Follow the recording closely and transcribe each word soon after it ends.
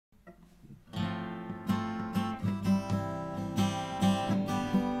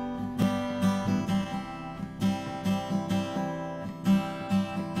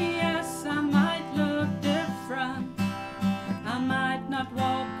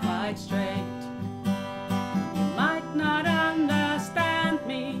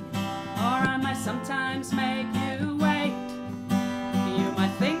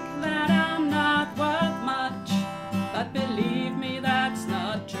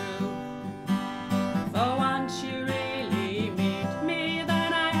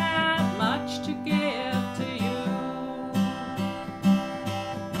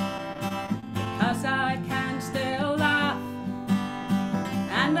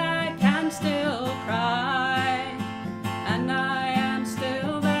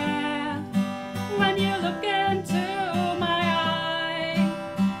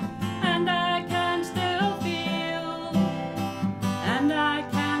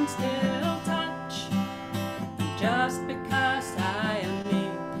still touch. Just because I am me,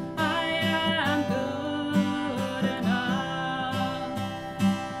 I am good enough.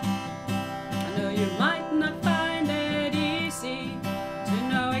 I know you might not find it easy to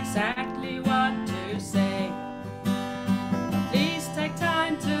know exactly what to say. Please take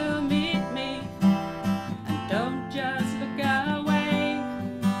time to meet me and don't just look away.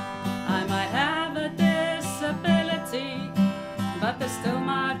 I might have a disability, but there's still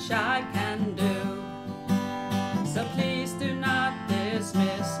much I can do. So please do not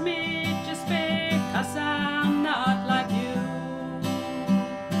dismiss me just because I'm not like you.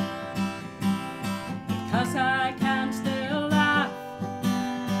 Because I can still laugh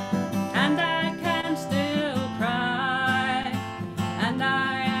and I can still cry, and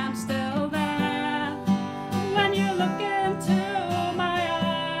I am still there when you look into my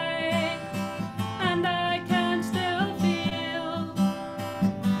eye, and I can still feel,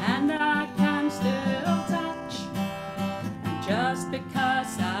 and I can still touch. And just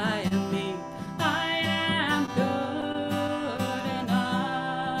because I am me, I am good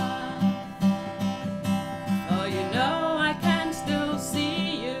enough. Oh, you know I can still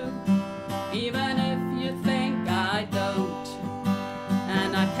see you, even if you think I don't.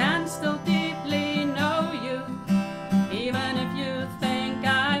 And I can still deeply know you, even if you think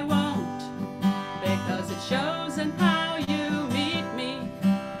I won't. Because it shows in how you meet me.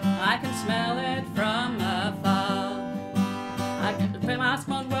 I can smell it from afar. I can the mask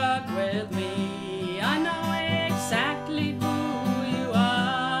won't work with me. I know exactly who you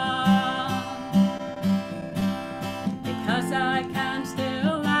are. Because I can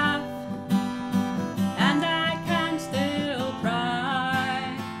still laugh and I can still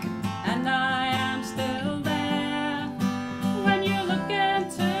cry, and I am still there when you look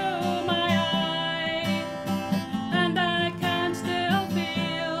into my eye, and I can still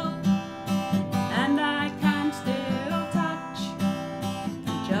feel, and I can still touch.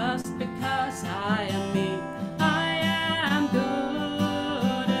 Just because I am me, I am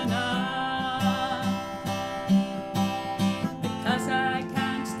good enough. Because I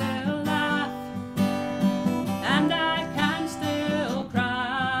can still laugh and I can still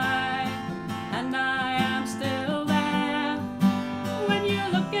cry, and I am still there when you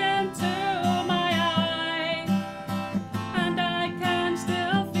look into my eye, and I can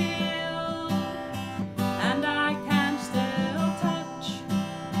still feel, and I can still touch.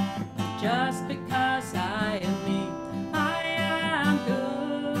 Just because I am me, I am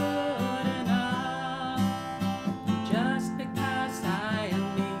good enough. Just because I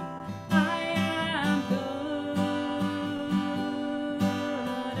am me, I am good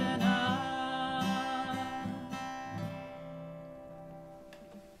enough.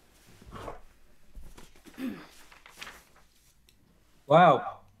 Wow,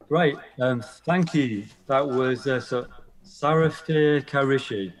 great. Thank you. That was Sarafir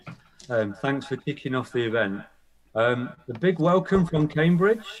Karishi. Thanks for kicking off the event. A big welcome from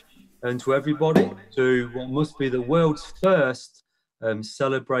Cambridge and to everybody to what must be the world's first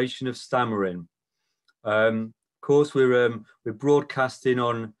celebration of stammering. Of course, we're broadcasting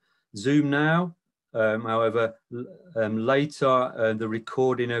on Zoom now. However, later the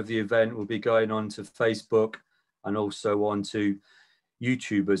recording of the event will be going on to Facebook and also onto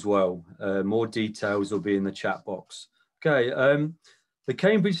YouTube as well. More details will be in the chat box. Okay, the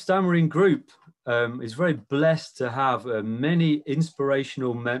Cambridge Stammering Group is very blessed to have many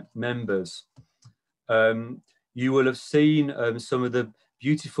inspirational members. You will have seen some of the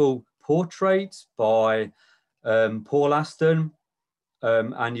beautiful portraits by Paul Aston,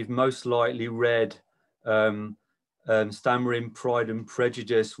 and you've most likely read Stammering Pride and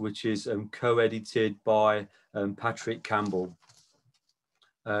Prejudice, which is co-edited by Patrick Campbell.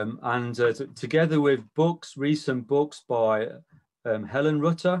 Together with recent books by Helen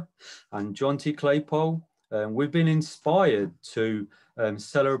Rutter and Jonty Claypole, we've been inspired to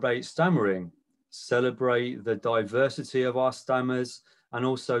celebrate stammering, celebrate the diversity of our stammers, and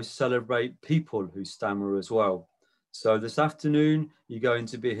also celebrate people who stammer as well. So this afternoon, you're going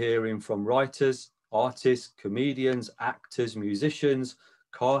to be hearing from writers, artists, comedians, actors, musicians,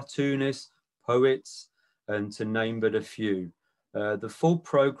 cartoonists, poets, and to name but a few. The full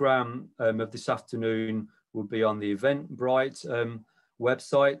program of this afternoon will be on the Eventbrite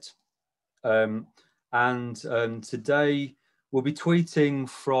website. Today we'll be tweeting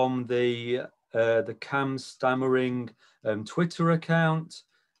from the CAM Stammering Twitter account,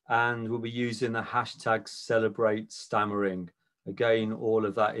 and we'll be using the hashtag Celebrate Stammering. Again, all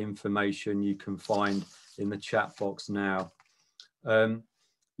of that information you can find in the chat box now.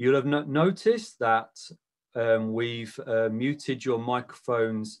 You'll have noticed that we've muted your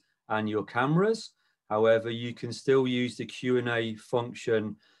microphones and your cameras. However, you can still use the Q&A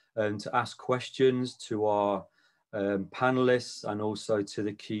function to ask questions to our panelists and also to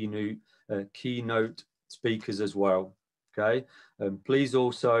the keynote speakers as well. Okay, please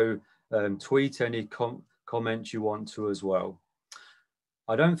also tweet any comments you want to as well.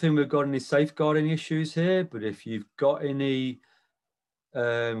 I don't think we've got any safeguarding issues here, but if you've got any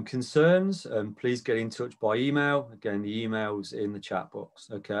concerns, please get in touch by email. Again, the email's in the chat box.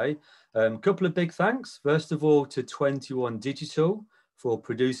 Okay, couple of big thanks. First of all, to 21 Digital for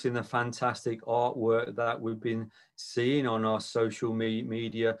producing the fantastic artwork that we've been seeing on our social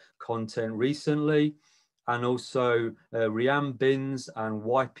media content recently, and also Rianne Binns and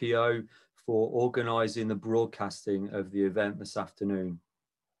YPO for organising the broadcasting of the event this afternoon.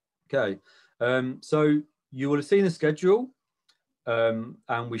 Okay, so you will have seen the schedule,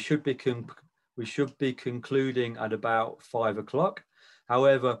 and we should be concluding at about 5 o'clock.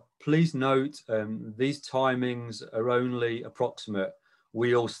 However, please note these timings are only approximate.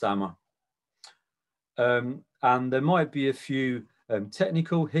 We all stammer, and there might be a few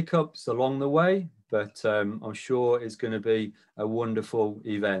technical hiccups along the way, but I'm sure it's going to be a wonderful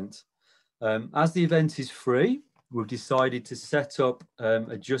event. As the event is free, we've decided to set up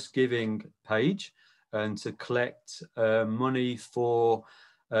a Just Giving page and to collect money for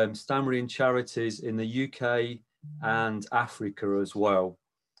stammering charities in the UK and Africa as well.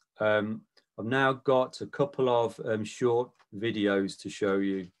 I've now got a couple of short videos to show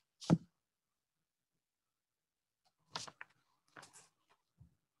you.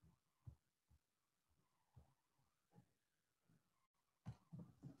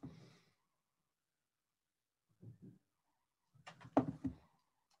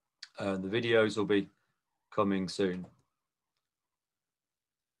 The videos will be coming soon.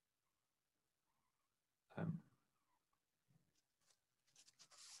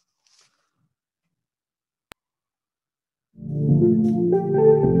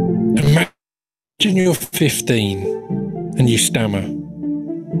 Imagine you're 15 and you stammer.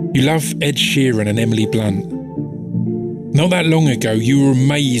 You love Ed Sheeran and Emily Blunt. Not that long ago, you were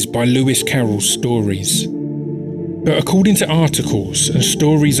amazed by Lewis Carroll's stories. But according to articles and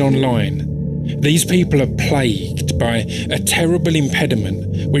stories online, these people are plagued by a terrible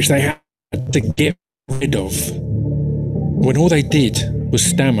impediment which they had to get rid of, when all they did was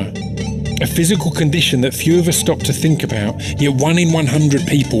stammer. A physical condition that few of us stop to think about, yet 1 in 100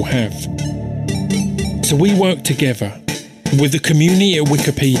 people have. So we worked together with the community at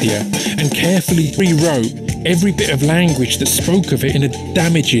Wikipedia and carefully rewrote every bit of language that spoke of it in a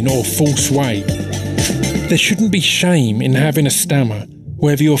damaging or false way. There shouldn't be shame in having a stammer,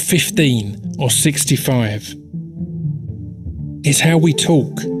 whether you're 15 or 65. It's how we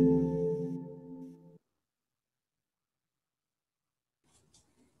talk.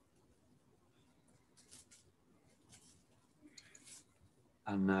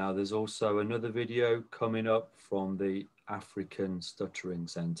 And now there's also another video coming up from the African Stuttering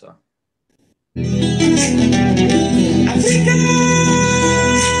Centre.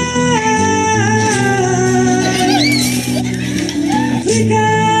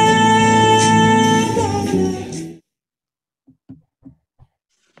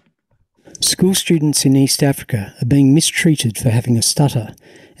 School students in East Africa are being mistreated for having a stutter,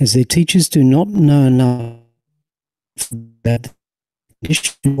 as their teachers do not know enough about the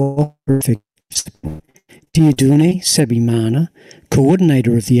condition or Diodune Sabimana,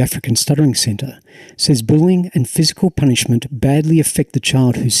 coordinator of the African Stuttering Centre, says bullying and physical punishment badly affect the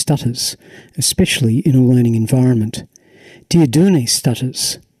child who stutters, especially in a learning environment. Diodune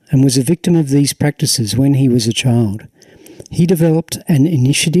stutters and was a victim of these practices when he was a child. He developed an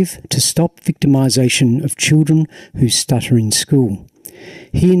initiative to stop victimisation of children who stutter in school.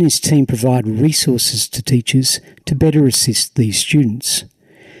 He and his team provide resources to teachers to better assist these students.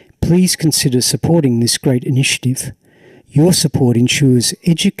 Please consider supporting this great initiative. Your support ensures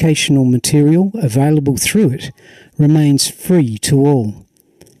educational material available through it remains free to all.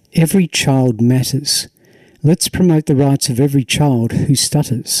 Every child matters. Let's promote the rights of every child who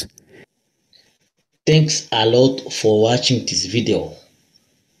stutters. Thanks a lot for watching this video,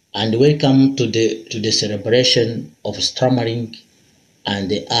 and welcome to the celebration of stammering and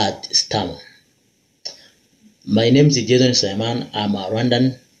the art stammer. My name is Jason Simon. I'm a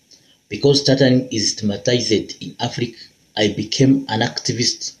Rwandan. Because stuttering is stigmatized in Africa, I became an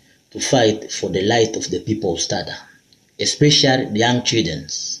activist to fight for the right of the people who stutter, especially the young children.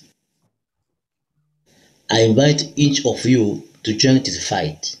 I invite each of you to join this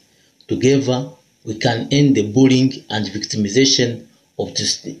fight. Together, we can end the bullying and victimization of the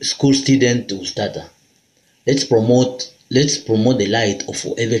school students who stutter. Let's promote the light of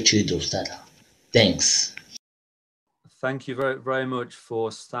every child of stutter. Thanks. Thank you very, very much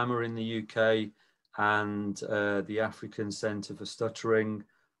for Stammer in the UK and the African Centre for Stuttering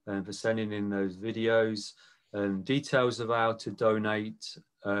for sending in those videos. Details of how to donate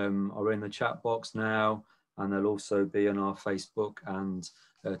are in the chat box now, and they'll also be on our Facebook and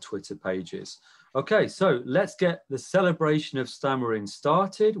Twitter pages. Okay, so let's get the celebration of stammering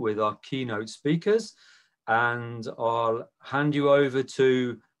started with our keynote speakers, and I'll hand you over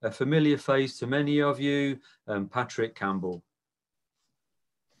to a familiar face to many of you, Patrick Campbell.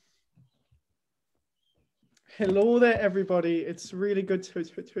 Hello there, everybody. It's really good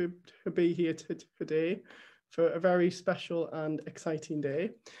to be here today for a very special and exciting day.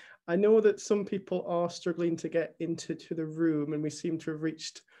 I know that some people are struggling to get into the room, and we seem to have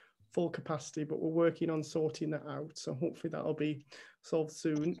reached full capacity, but we're working on sorting that out. So hopefully that'll be solved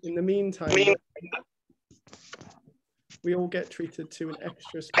soon. In the meantime, we all get treated to an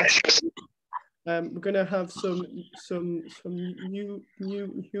extra special. We're going to have some new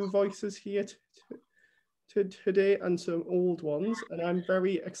voices here today and some old ones, and I'm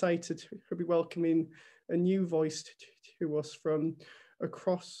very excited to be welcoming a new voice to us from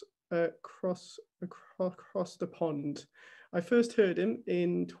across the pond. I first heard him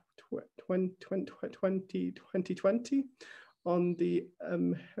in 2020 on the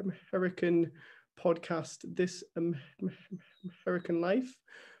American podcast This American Life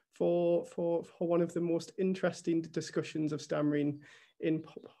for one of the most interesting discussions of stammering in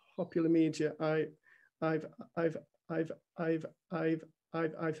popular media I've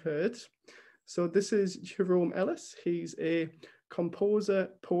heard. So this is Jerome Ellis. He's a composer,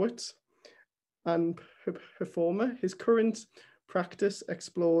 poet, and performer. His current practice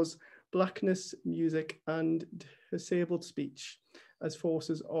explores Blackness music and disabled speech as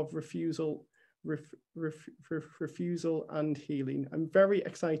forces of refusal and healing. I'm very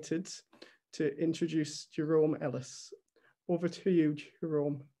excited to introduce Jerome Ellis. Over to you,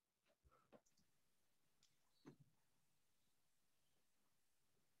 Jerome.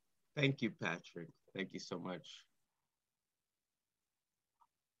 Thank you, Patrick. Thank you so much.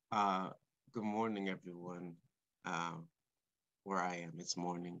 Good morning, everyone. Where I am, it's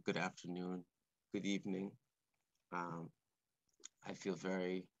morning. Good afternoon. Good evening. I feel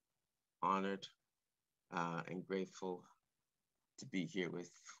very honored and grateful to be here with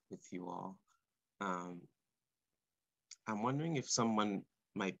you all. I'm wondering if someone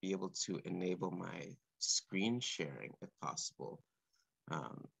might be able to enable my screen sharing, if possible.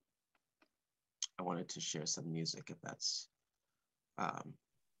 I wanted to share some music, if that's...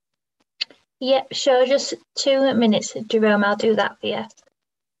 Yep, sure, just 2 minutes, Jerome, I'll do that for you.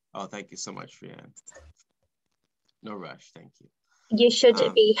 Oh, thank you so much, Rhiannon. No rush, thank you. You should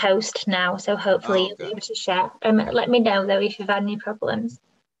be host now, so hopefully you'll be able to share. Let me know, though, if you've had any problems.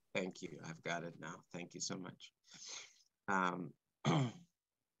 Thank you, I've got it now. Thank you so much. I'm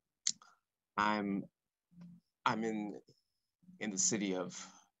in the city of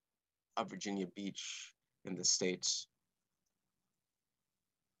Virginia Beach in the state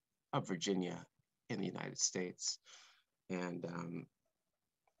of Virginia in the United States. And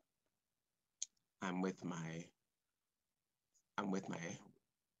I'm with my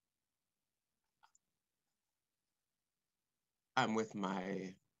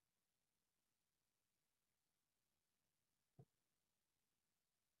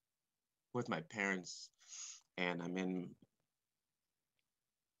parents, and I'm in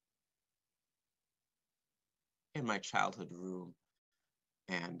my childhood room,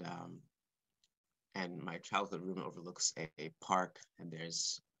 and my childhood room overlooks a park, and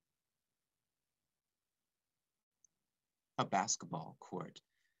there's a basketball court,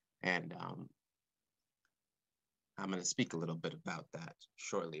 and I'm going to speak a little bit about that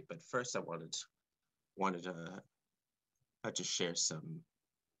shortly. But first, I wanted to share some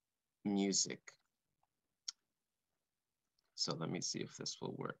music. So let me see if this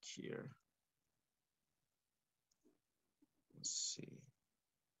will work here. Let's see.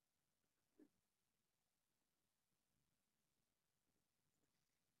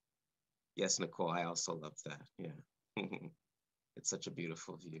 Yes, Nicole, I also love that. Yeah. It's such a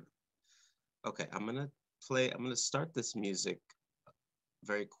beautiful view. Okay, I'm gonna start this music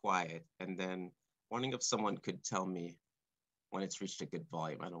very quiet, and then wondering if someone could tell me when it's reached a good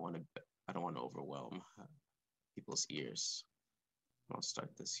volume. I don't want to overwhelm people's ears. I'll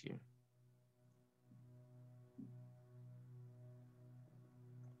start this here.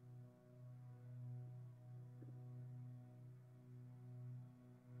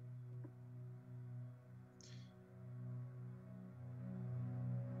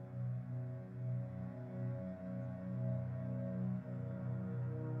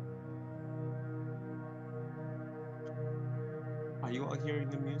 Are you all hearing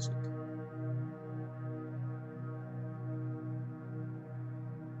the music?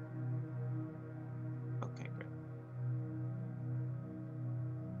 Okay, great.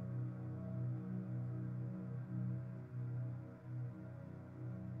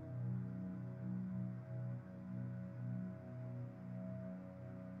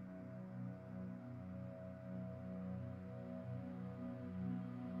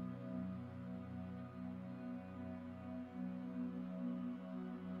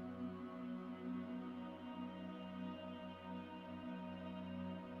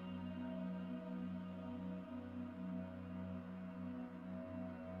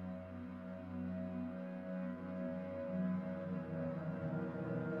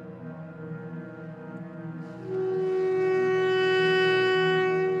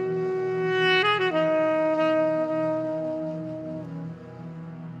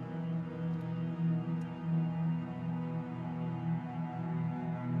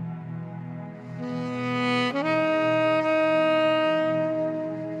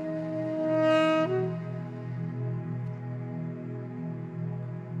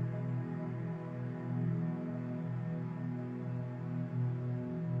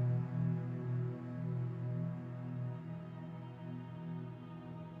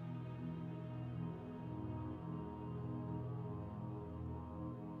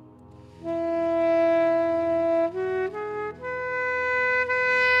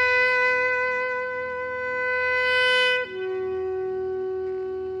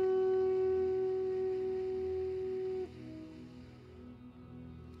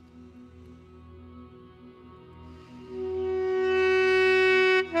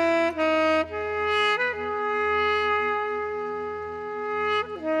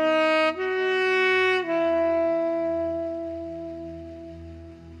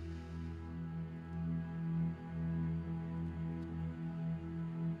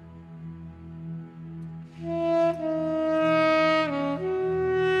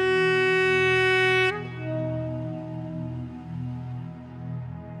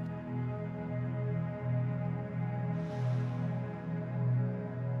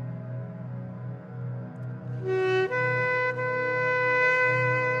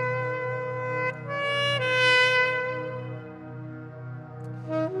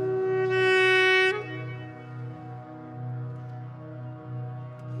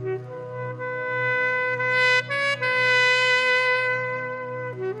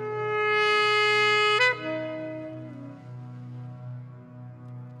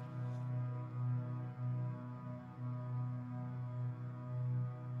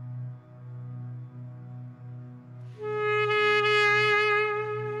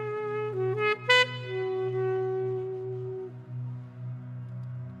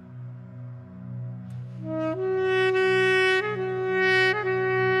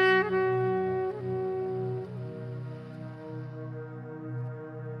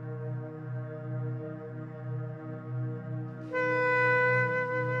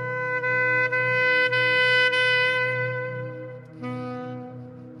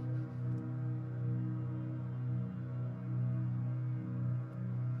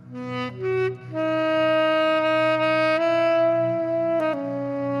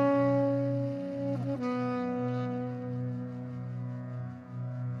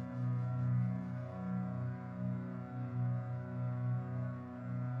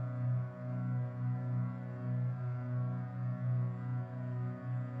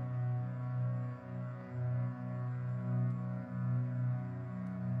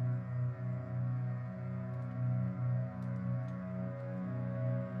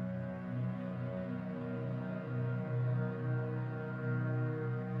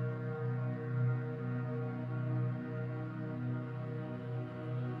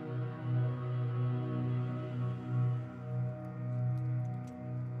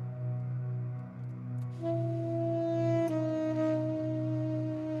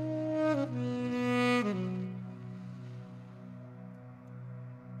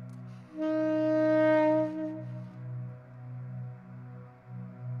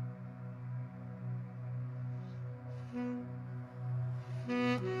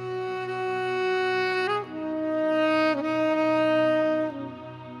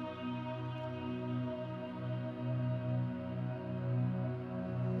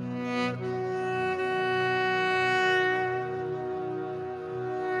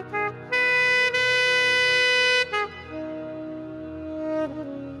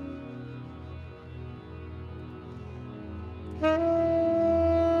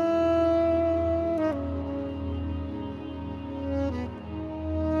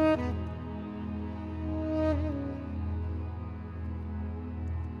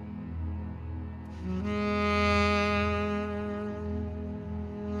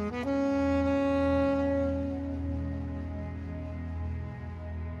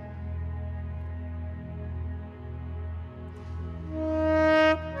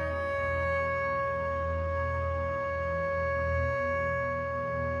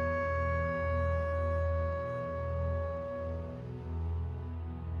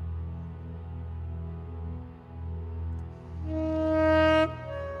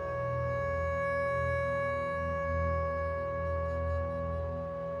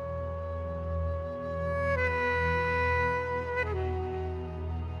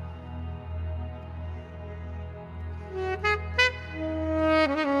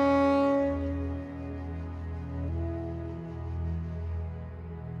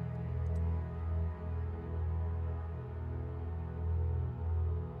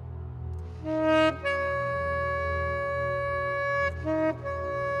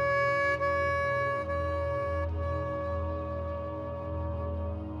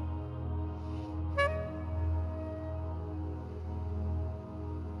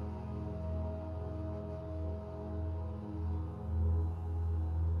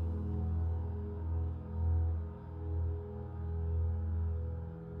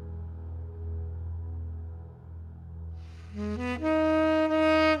 Well,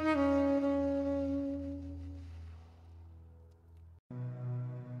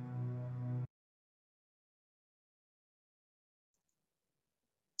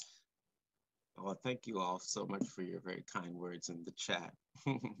 thank you all so much for your very kind words in the chat.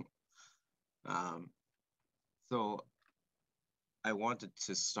 So I wanted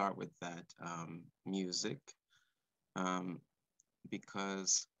to start with that music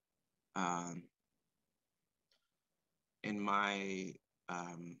because in my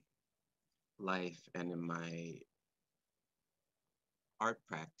life and in my art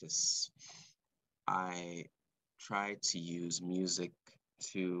practice, I try to use music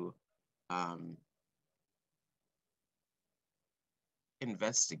to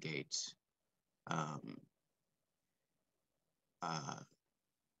investigate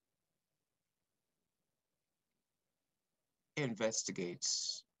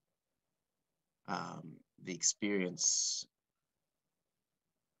investigates the experience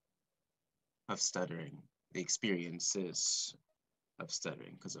of stuttering, the experiences of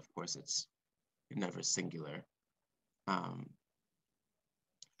stuttering, because of course it's never singular.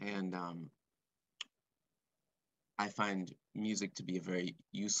 And I find music to be a very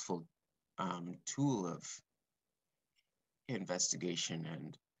useful tool of investigation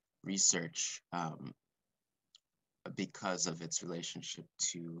and research because of its relationship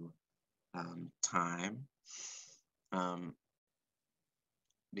to time.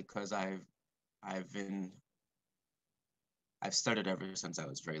 Because I've studied ever since I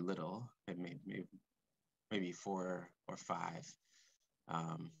was very little, maybe 4 or 5,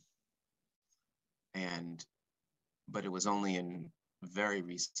 but it was only in very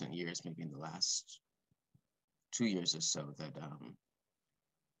recent years, maybe in the last 2 years or so, that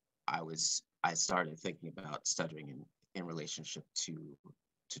I started thinking about stuttering in relationship to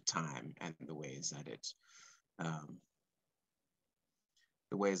time and the ways that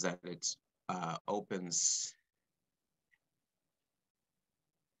it opens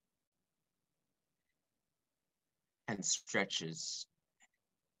and stretches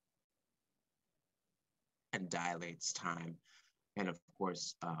and dilates time, and of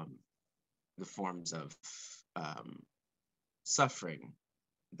course the forms of suffering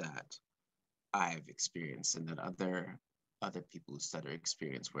that I've experienced and that other people who stutter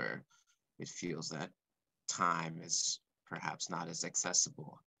experience, where it feels that time is perhaps not as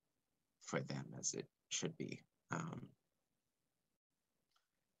accessible for them as it should be.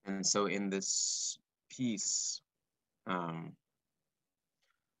 And so in this piece,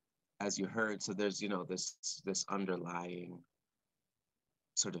 as you heard, so there's, this underlying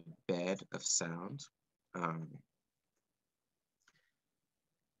sort of bed of sound,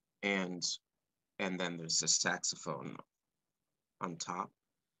 and then there's a saxophone on top,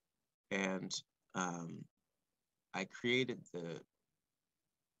 and I created the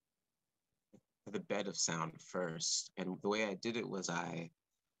bed of sound first, and the way I did it was I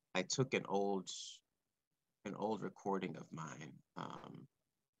took an old recording of mine.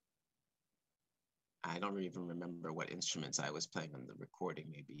 I don't even remember what instruments I was playing on the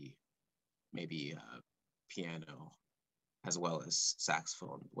recording, maybe piano as well as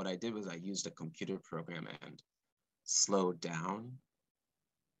saxophone. What I did was I used a computer program and slowed down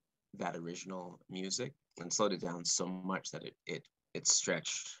that original music and slowed it down so much that it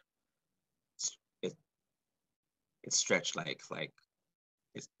stretched. It stretched like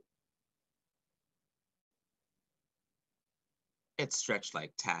it stretched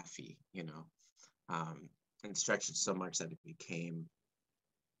like taffy, and stretched it so much that it became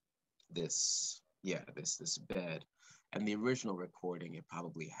this bed. And the original recording, it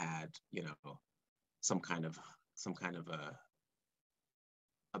probably had, some kind of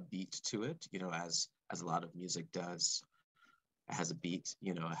a beat to it, as a lot of music does. It has a beat,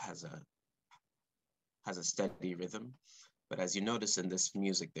 it has a steady rhythm. But as you notice in this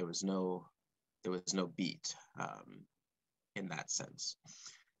music, there was no beat in that sense.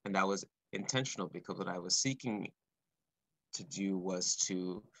 And that was intentional, because what I was seeking to do was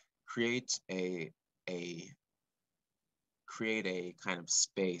to create a kind of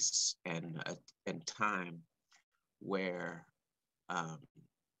space and time where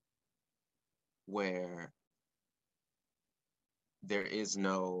there is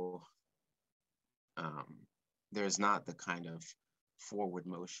no there's not the kind of forward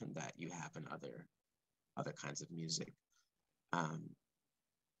motion that you have in other kinds of music.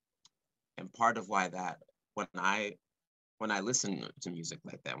 And part of why that, when I listen to music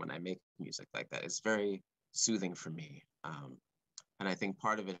like that, when I make music like that, it's very soothing for me. And I think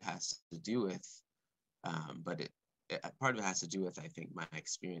part of it has to do with, part of it has to do with, I think, my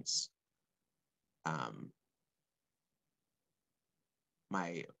experience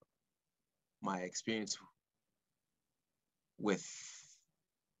my experience with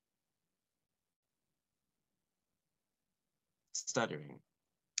stuttering,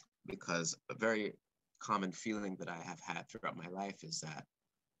 because a very common feeling that I have had throughout my life is that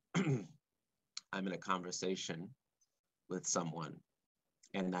I'm in a conversation with someone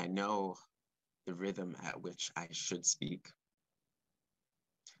and I know the rhythm at which I should speak,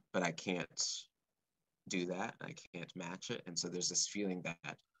 but I can't do that. I can't match it. And so there's this feeling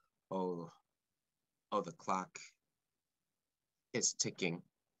that, oh, the clock is ticking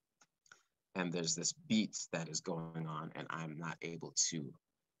and there's this beat that is going on and I'm not able to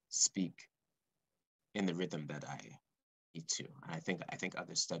speak in the rhythm that I need to. And I think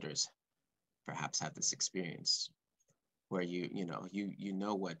other stutterers perhaps have this experience where you know what you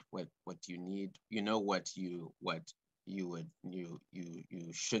need, you know what you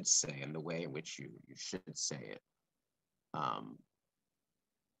should say and the way in which you should say it,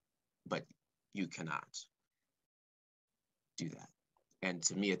 but you cannot do that. And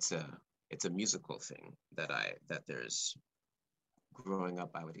to me, it's a musical thing that there's, growing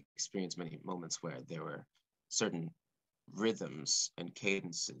up, I would experience many moments where there were certain rhythms and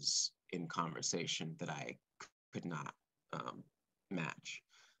cadences in conversation that I could not match,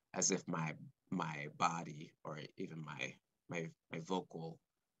 as if my body or even my vocal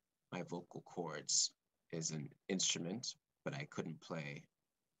cords is an instrument, but I couldn't play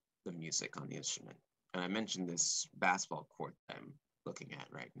the music on the instrument. And I mentioned this basketball court that I'm looking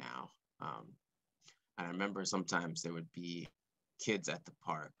at right now. And I remember sometimes there would be kids at the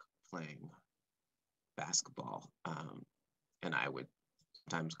park playing basketball, and I would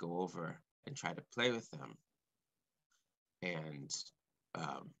sometimes go over and try to play with them. And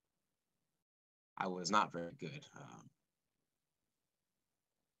I was not very good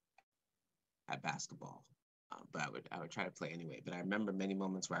at basketball, but I would try to play anyway. But I remember many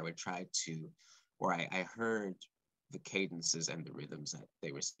moments where I would try to, where I heard the cadences and the rhythms that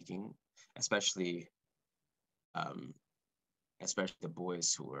they were speaking, especially the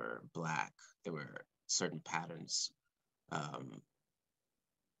boys who were Black. There were certain patterns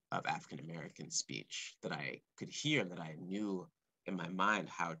of African American speech that I could hear, that I knew in my mind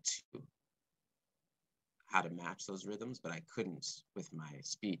how to match those rhythms, but I couldn't with my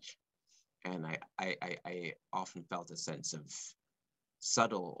speech. And I often felt a sense of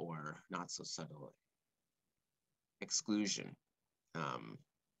subtle or not so subtle exclusion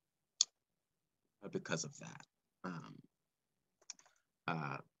because of that.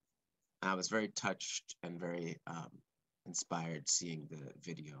 I was very touched and very inspired seeing the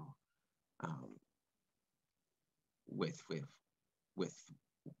video with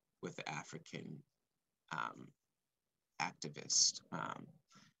the African activist.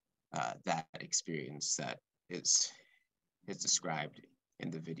 That experience that is described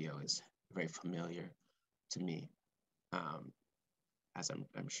in the video is very familiar to me, as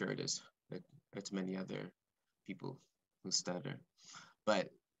I'm sure it is to many other people who stutter.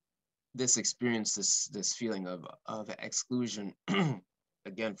 But this experience, this feeling of exclusion,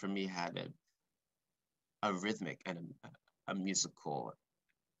 again, for me, had a rhythmic and a musical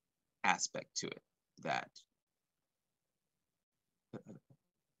aspect to it that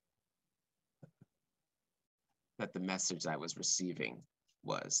the message I was receiving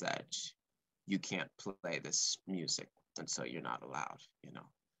was that you can't play this music, and so you're not allowed, you know.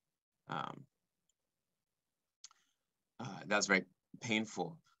 That was very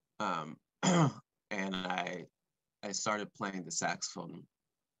painful. And I started playing the saxophone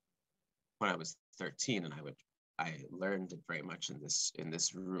when I was 13, and I learned it very much in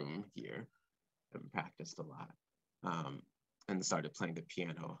this room here, and practiced a lot, and started playing the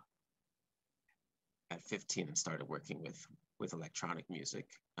piano at 15, and started working with electronic music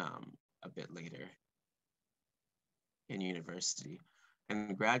a bit later in university.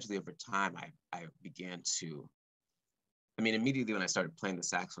 And gradually over time, I began to, I mean, immediately when I started playing the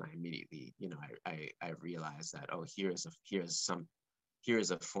saxophone, I immediately, you know, I realized that, oh, here is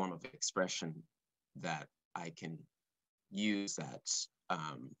a form of expression that I can use that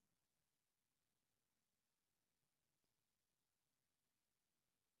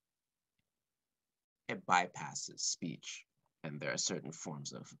it bypasses speech, and there are certain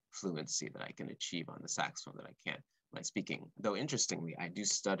forms of fluency that I can achieve on the saxophone that I can't when speaking. Though interestingly, I do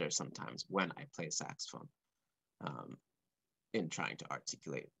stutter sometimes when I play saxophone in trying to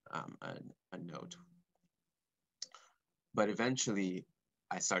articulate a note. But eventually,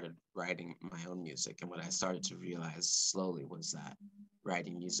 I started writing my own music, and what I started to realize slowly was that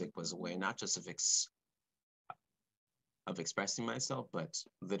writing music was a way not just of expressing myself, but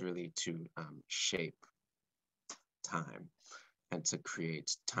literally to shape time. and to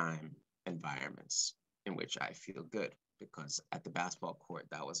create time environments in which I feel good, because at the basketball court,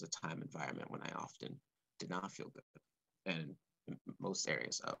 that was a time environment when I often did not feel good, and in most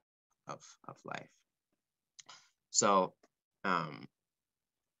areas of life. So,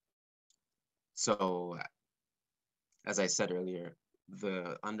 so as I said earlier,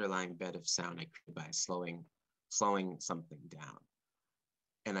 the underlying bed of sound I create by slowing something down.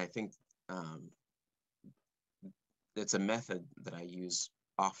 And I think it's a method that I use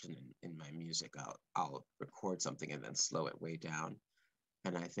often in my music. I'll record something and then slow it way down.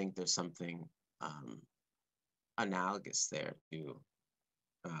 And I think there's something analogous there to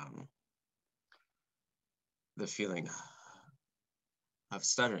the feeling of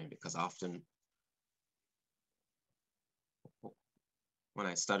stuttering, because often when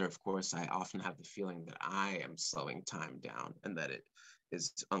I stutter, of course, I often have the feeling that I am slowing time down and that it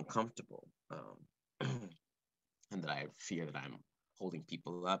is uncomfortable. And that I fear that I'm holding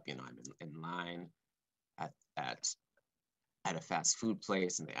people up. You know, I'm in line at a fast food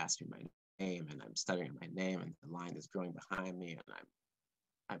place and they ask me my name and I'm stuttering my name and the line is growing behind me and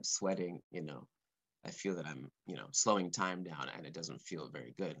I'm sweating, you know. I feel that I'm, you know, slowing time down and it doesn't feel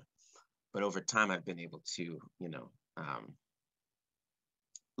very good. But over time, I've been able to, you know,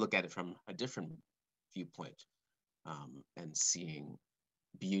 look at it from a different viewpoint and seeing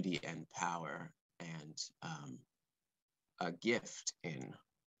beauty and power and a gift in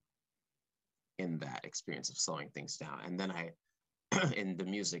that experience of slowing things down. And then I, in the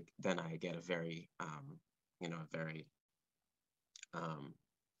music, then I get a very, you know, a very,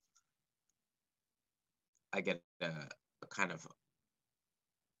 I get a kind of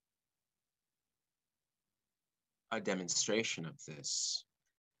a demonstration of this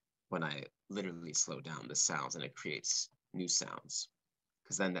when I literally slow down the sounds and it creates new sounds.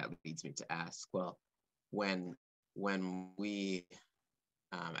 Because then that leads me to ask, well, when we,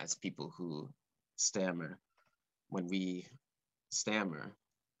 as people who stammer, when we stammer,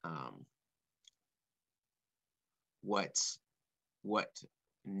 what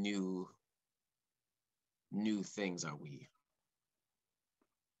new things are we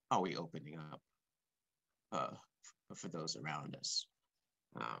opening up for those around us?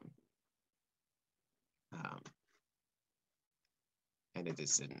 And it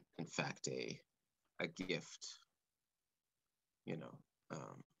is in fact a gift, you know.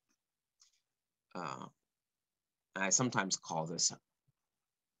 I sometimes call this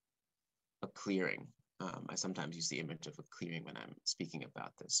a clearing. I sometimes use the image of a clearing when I'm speaking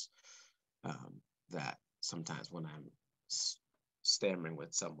about this, that sometimes when I'm stammering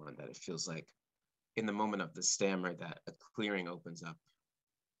with someone, that it feels like in the moment of the stammer that a clearing opens up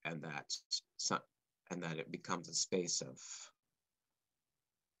and that it becomes a space of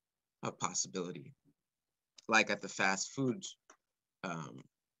possibility. Like at the fast food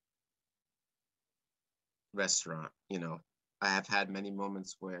restaurant, you know, I have had many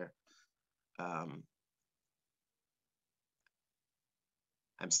moments where I'm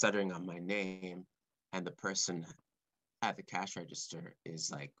stuttering on my name and the person at the cash register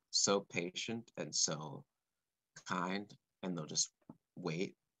is like so patient and so kind, and they'll just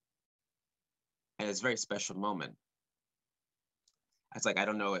wait. And it's a very special moment. It's like, I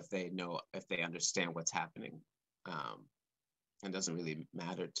don't know if they understand what's happening. It doesn't really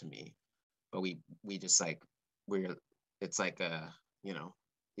matter to me, but we just like, it's like a, you know,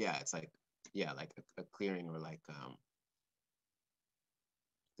 yeah, it's like, yeah, like a clearing, or like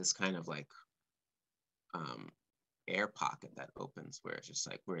this kind of like air pocket that opens where it's just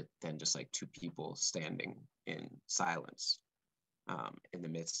like, we're then just like two people standing in silence in the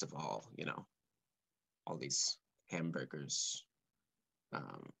midst of all, you know, all these hamburgers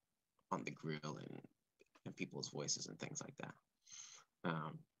on the grill and people's voices and things like that.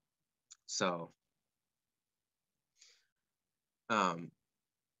 So I'll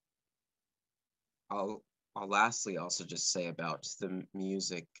lastly also just say about the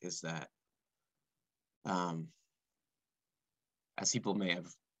music is that as people may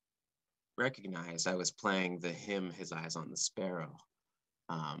have recognized, I was playing the hymn "His Eyes on the Sparrow"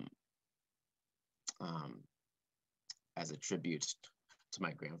 as a tribute to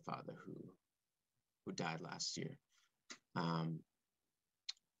my grandfather who died last year.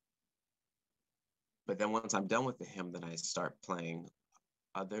 But then once I'm done with the hymn, then I start playing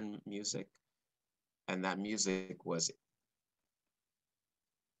other music, and that music was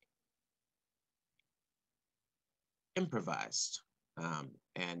improvised.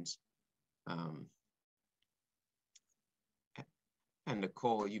 And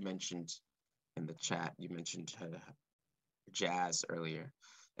Nicole, you mentioned in the chat, you mentioned jazz earlier,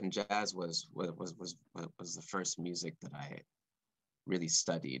 and jazz was the first music that I really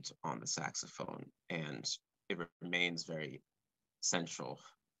studied on the saxophone, and it remains very central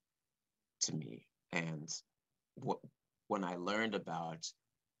to me. And when I learned about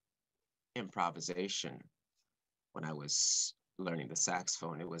improvisation, when I was learning the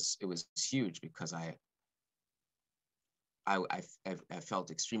saxophone, it was huge, because I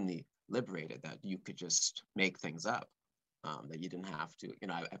felt extremely liberated that you could just make things up, that you didn't have to, you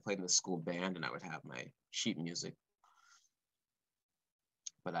know, I played in the school band and I would have my sheet music,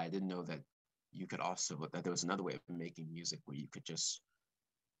 but I didn't know that you could also, that there was another way of making music where you could just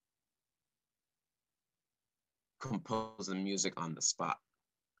compose the music on the spot.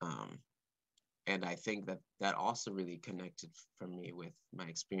 And I think that also really connected for me with my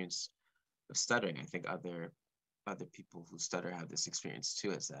experience of stuttering. I think other people who stutter have this experience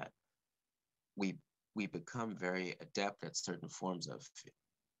too, is that we become very adept at certain forms of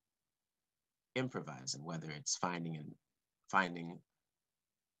improvising, whether it's finding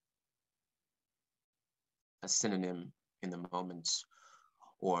a synonym in the moment,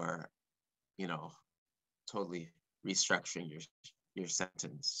 or, you know, totally restructuring your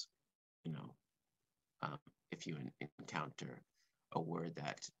sentence, you know, if you encounter a word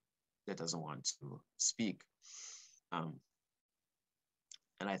that doesn't want to speak. And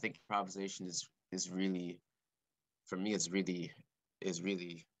I think improvisation is really, for me, is really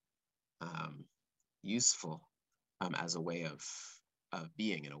useful as a way of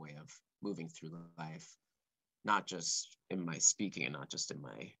being, in a way of moving through life, not just in my speaking and not just in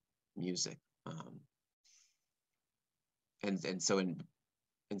my music. And so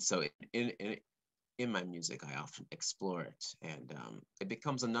in my music, I often explore it, and it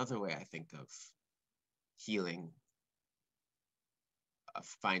becomes another way, I think, of healing, of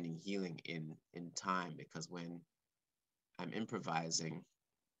finding healing in time, because when I'm improvising,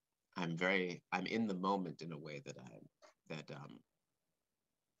 I'm in the moment in a way that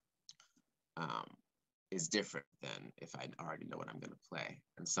is different than if I already know what I'm going to play.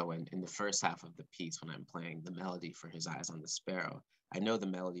 And so in the first half of the piece, when I'm playing the melody for His Eyes on the Sparrow, I know the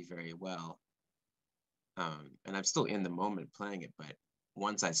melody very well, and I'm still in the moment playing it. But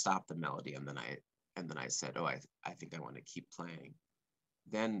once I stopped the melody and then I said, oh, I think I want to keep playing,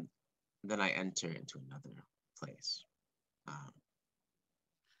 then I enter into another place.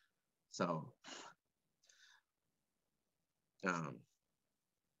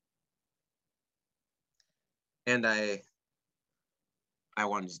 And I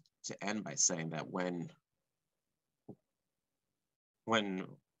wanted to end by saying that when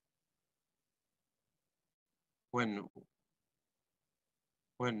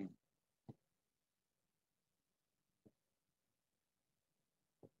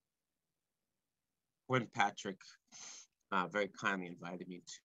Patrick very kindly invited me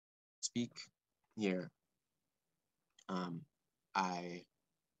to speak here, I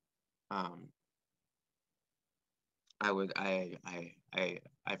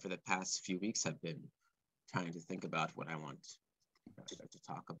for the past few weeks have been trying to think about what I want to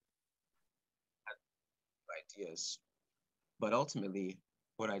talk about, ideas, but ultimately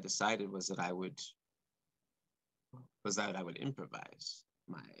what I decided was that I would improvise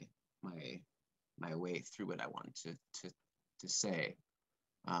my way through what I wanted to say,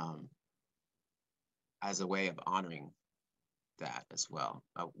 as a way of honoring that as well,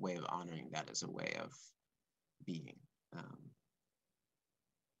 a way of honoring that as a way of being.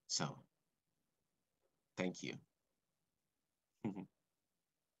 So, thank you.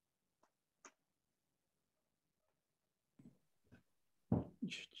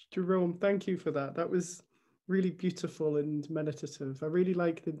 Jerome, thank you for that. That was really beautiful and meditative. I really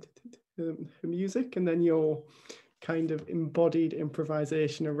like the music, and then your kind of embodied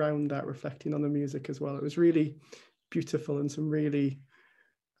improvisation around that, reflecting on the music as well. It was really beautiful, and some really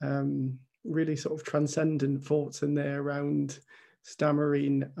really sort of transcendent thoughts in there around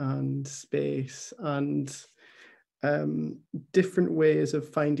stammering and space, and different ways of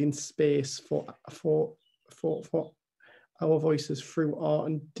finding space for our voices through art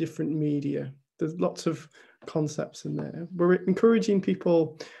and different media. There's lots of concepts in there. We're encouraging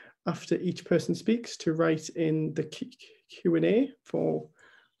people after each person speaks to write in the Q&A for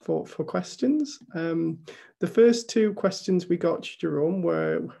questions. The first two questions we got, Jerome,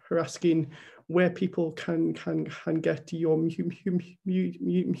 were asking where people can get your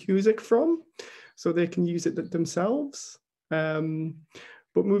music from, so they can use it themselves. But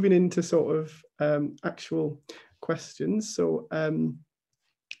moving into sort of actual questions. So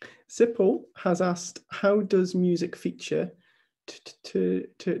Sipple has asked, how does music feature to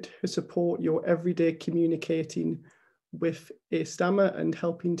support your everyday communicating with a stammer and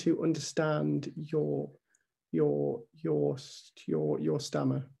helping to understand your your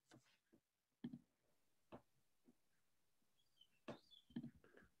stammer.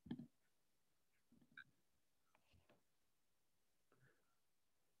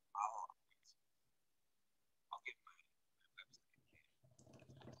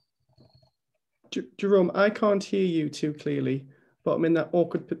 Jerome, I can't hear you too clearly, but I'm in that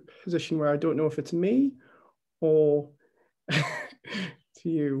awkward position where I don't know if it's me or to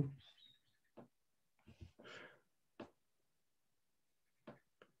you.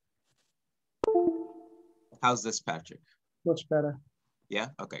 How's this, Patrick? Much better. Yeah?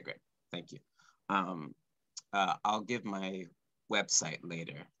 Okay, great. Thank you. I'll give my website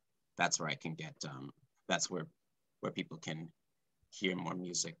later. That's where I can get, that's where people can hear more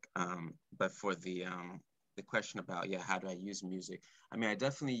music. But for the question about, yeah, how do I use music? I mean, I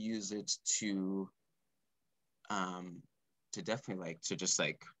definitely use it to definitely to just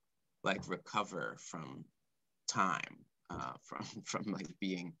like recover from time, from like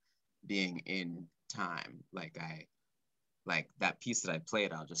being in time. Like that piece that I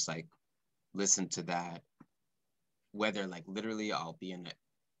played, I'll just like listen to that, whether like literally I'll be in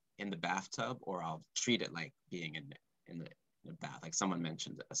the bathtub or I'll treat it like being in the bath. Like someone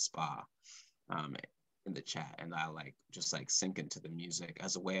mentioned a spa in the chat, and I'll like just like sink into the music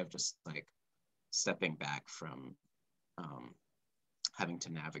as a way of just like stepping back from having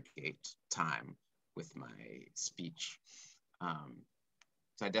to navigate time with my speech.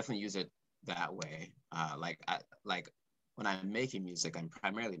 So I definitely use it that way. Like when I'm making music, I'm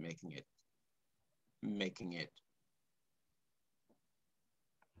primarily making it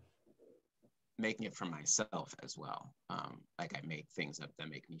for myself as well. Like I make things that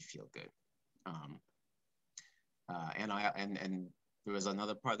make me feel good. And there was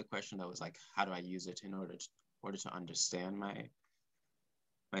another part of the question that was like, how do I use it in order to understand my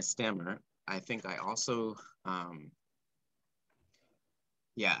stammer? I think I also,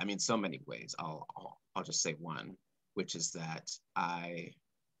 yeah, I mean, so many ways. I'll just say one, which is that I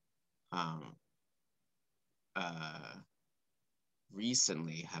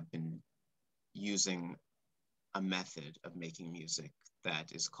recently have been using a method of making music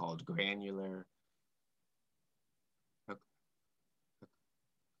that is called granular.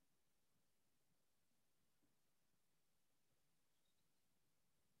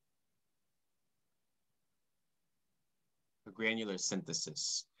 Granular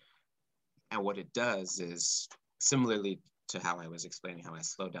synthesis. And what it does is, similarly to how I was explaining how I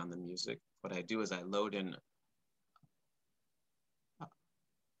slow down the music, what I do is I load in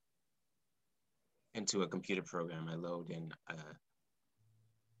into a computer program, I load in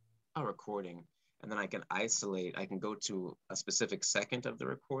a recording, and then I can isolate, I can go to a specific second of the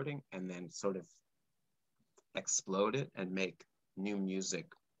recording and then sort of explode it and make new music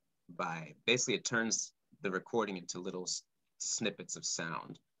by, basically it turns the recording into little snippets of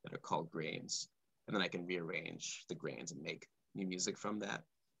sound that are called grains. And then I can rearrange the grains and make new music from that.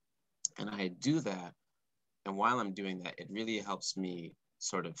 And I do that. And while I'm doing that, it really helps me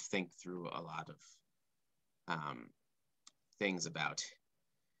sort of think through a lot of things about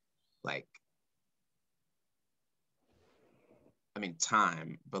like, I mean,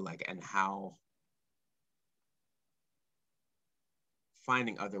 time, but like, and how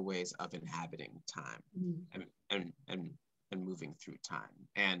finding other ways of inhabiting time and moving through time,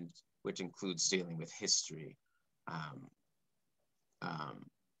 and which includes dealing with history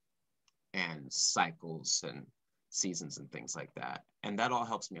and cycles and seasons and things like that. And that all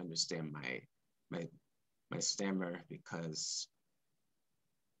helps me understand my stammer, because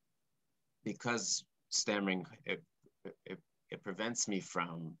stammering, it prevents me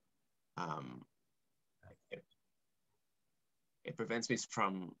from it prevents me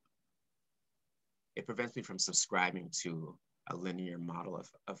from subscribing to a linear model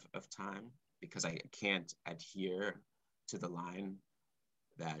of time, because I can't adhere to the line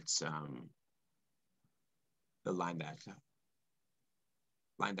that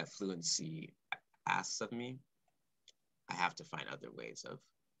fluency asks of me. I have to find other ways of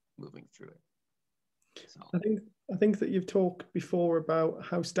moving through it. So. I think that you've talked before about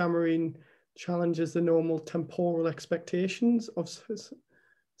how stammering challenges the normal temporal expectations of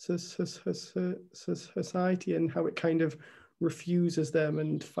society, and how it kind of refuses them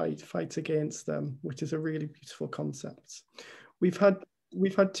and fights against them, which is a really beautiful concept. We've had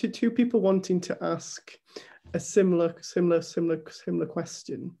two people wanting to ask a similar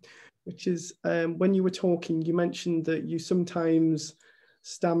question, which is when you were talking, you mentioned that you sometimes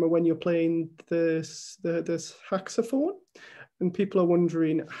stammer when you're playing the saxophone, and people are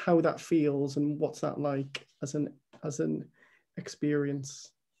wondering how that feels and what's that like as an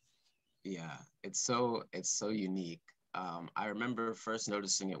experience. Yeah, it's so unique. I remember first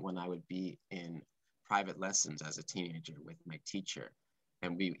noticing it when I would be in private lessons as a teenager with my teacher,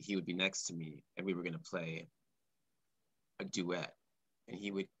 and he would be next to me, and we were going to play a duet, and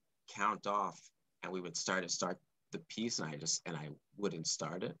he would count off, and we would start the piece, and I wouldn't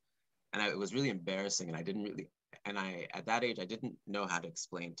start it, and it was really embarrassing, and I didn't really, and at that age I didn't know how to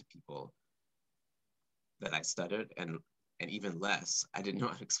explain to people that I stuttered, and even less, I didn't know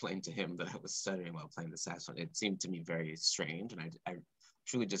how to explain to him that I was stuttering while playing the saxophone. It seemed to me very strange, and I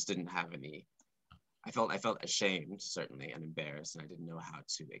truly just didn't have any. I felt ashamed, certainly, and embarrassed, and I didn't know how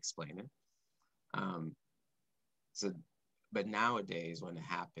to explain it. But nowadays, when it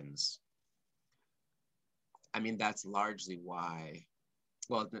happens, I mean, that's largely why.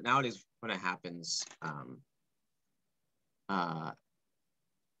 Well, nowadays, when it happens,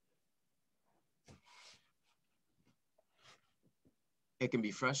 it can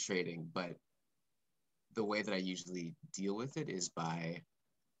be frustrating, but the way that I usually deal with it is by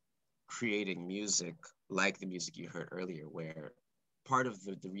creating music like the music you heard earlier, where part of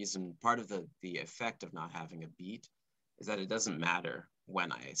the effect of not having a beat is that it doesn't matter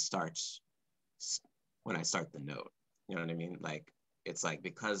when I start the note. You know what I mean? Like, it's like,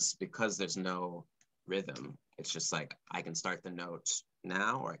 because there's no rhythm, it's just like I can start the note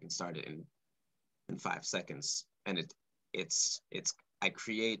now, or I can start it in 5 seconds, and I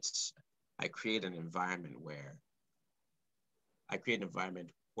create an environment where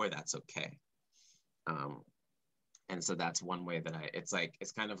that's okay. And so that's one way that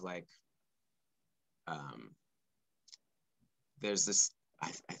it's kind of like, there's this, I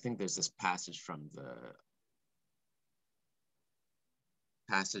think there's this passage from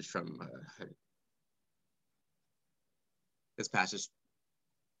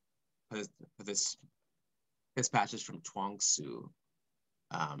this passage from Chuang Tzu,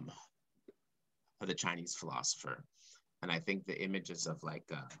 the Chinese philosopher, and I think the image is of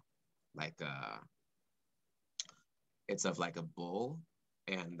it's of like a bull,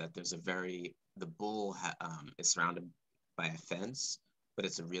 and that there's the bull is surrounded by a fence, but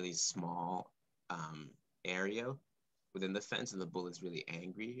it's a really small area within the fence, and the bull is really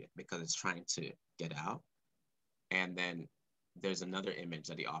angry because it's trying to get out. And then there's another image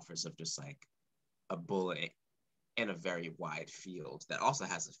that he offers of just like a bull in a very wide field that also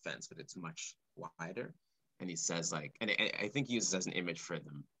has a fence, but it's much wider. And he says, like, and I think he uses it as an image for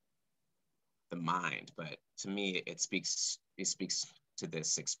the mind, but to me, it speaks to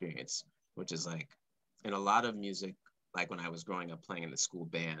this experience, which is like, in a lot of music, like when I was growing up playing in the school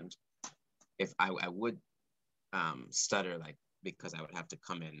band, if I would stutter, like, because I would have to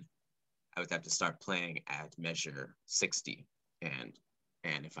come in, I would have to start playing at measure 60, and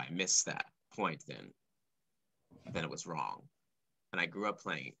if I missed that point, then it was wrong. And I grew up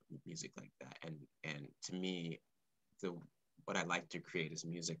playing music like that, and to me, what I like to create is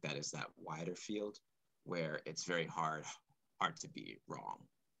music that is that wider field, where it's very hard to be wrong.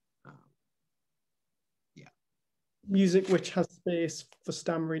 Yeah. Music which has space for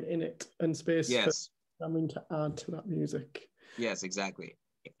stammering in it, and space Yes. for stammering to add to that music. Yes, exactly.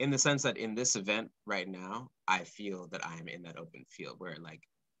 In the sense that in this event right now, I feel that I am in that open field where, like,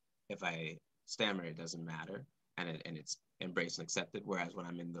 if I stammer, it doesn't matter, and it's embraced and accepted. Whereas when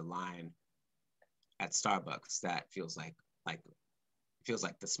I'm in the line at Starbucks, that feels like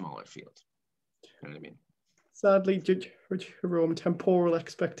the smaller field. You know what I mean? Sadly, Jerome, temporal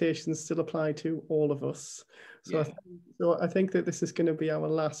expectations still apply to all of us. So, yeah. I think that this is going to be our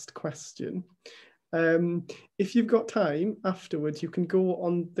last question. If you've got time afterwards, you can go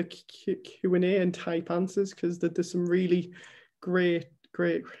on the Q&A and type answers, because there's some really great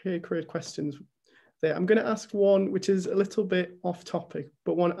questions there. I'm going to ask one which is a little bit off topic,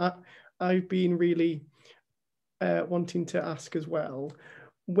 but one I've been really wanting to ask as well.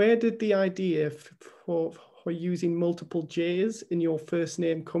 Where did the idea for using multiple J's in your first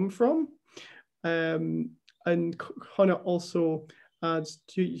name come from? And Connor also adds,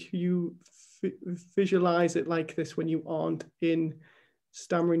 do you visualize it like this when you aren't in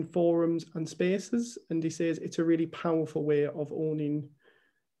stammering forums and spaces? And he says it's a really powerful way of owning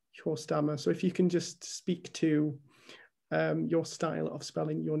your stammer. So if you can just speak to your style of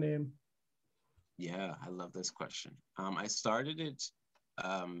spelling your name. Yeah, I love this question. I started it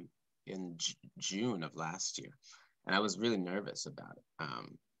in June of last year, and I was really nervous about it.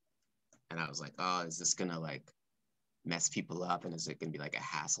 And I was like, oh, is this gonna like mess people up, and is it gonna be like a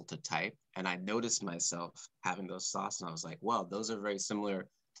hassle to type? And I noticed myself having those thoughts, and I was like, well, those are very similar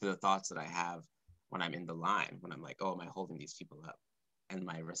to the thoughts that I have when I'm in the line, when I'm like, oh, am I holding these people up? And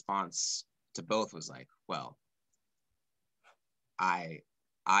my response to both was like, well, I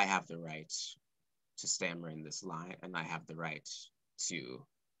have the right stammer in this line, and I have the right to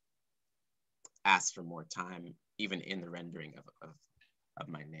ask for more time, even in the rendering of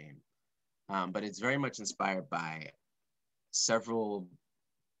my name. But it's very much inspired by several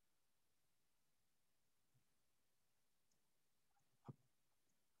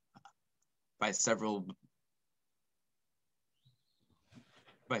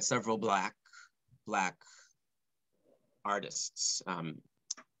black artists,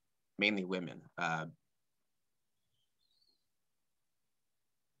 mainly women.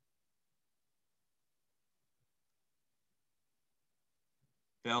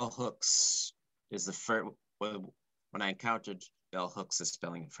 Bell Hooks is the first, when I encountered Bell Hooks'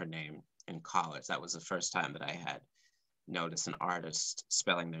 spelling of her name in college, that was the first time that I had noticed an artist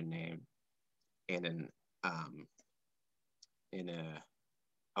spelling their name in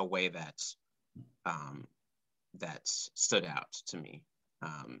a way that that stood out to me.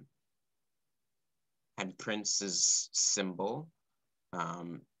 And Prince's symbol,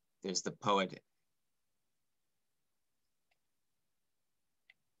 there's the poet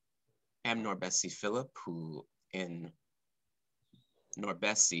M. Norbesi Philip, who in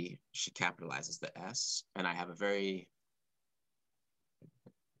Norbesi, she capitalizes the S. And I have a very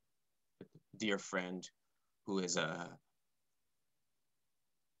dear friend who is a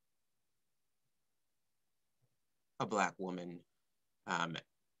Black woman,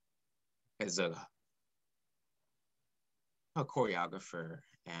 is a choreographer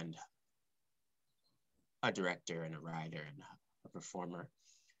and a director and a writer and a performer.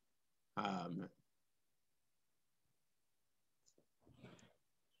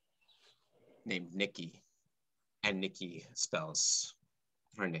 Named Nikki, and Nikki spells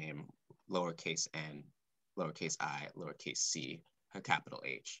her name lowercase n, lowercase I, lowercase c, her capital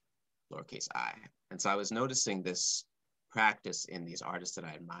H, lowercase I. And so I was noticing this practice in these artists that I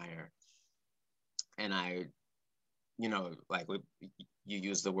admire. And I, you know, like you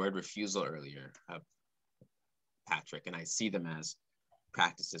used the word refusal earlier, Patrick, and I see them as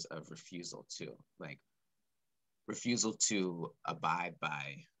practices of refusal too, like refusal to abide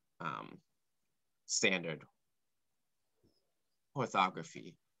by standard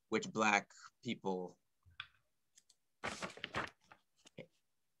orthography, which Black people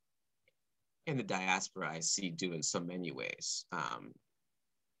in the diaspora I see do in so many ways,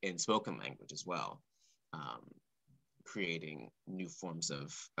 in spoken language as well, creating new forms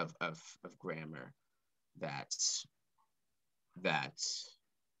of grammar that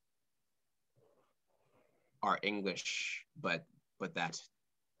are English, but that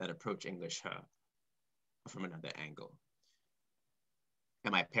approach English from another angle.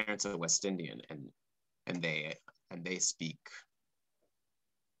 And my parents are West Indian, and they speak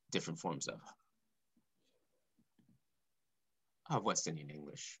different forms of West Indian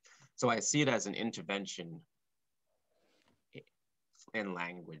English. So I see it as an intervention in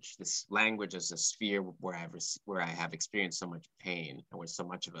language. This language is a sphere where I have experienced so much pain, and where so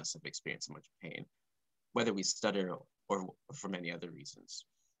much of us have experienced so much pain, whether we stutter or for many other reasons,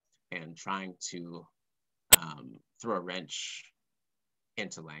 and trying to throw a wrench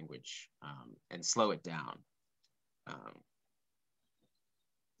into language and slow it down.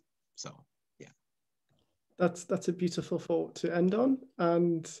 So yeah. That's a beautiful thought to end on,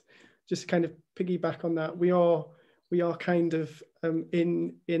 and just kind of piggyback on that. We are kind of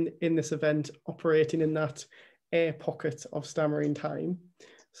in this event operating in that air pocket of stammering time.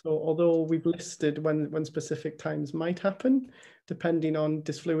 So although we've listed when specific times might happen, depending on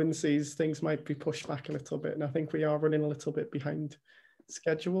disfluencies, things might be pushed back a little bit. And I think we are running a little bit behind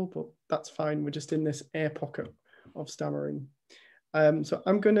schedule, but that's fine. We're just in this air pocket of stammering. So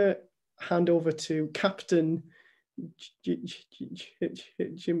I'm going to hand over to Captain Jimmy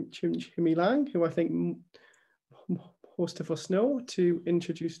Lang, who I think most of us know, to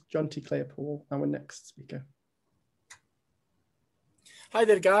introduce Jonty Claypole, our next speaker. Hi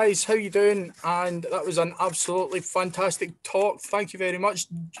there, guys. How you doing? And that was an absolutely fantastic talk. Thank you very much,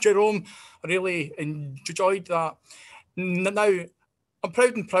 Jerome. I really enjoyed that. Now, I'm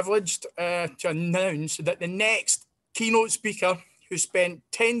proud and privileged to announce that the next keynote speaker, who spent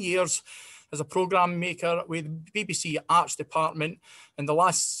 10 years as a programme maker with BBC Arts Department and the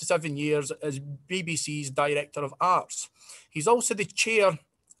last 7 years as BBC's Director of Arts. He's also the chair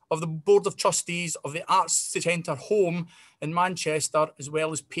of the Board of Trustees of the Arts Centre Home in Manchester, as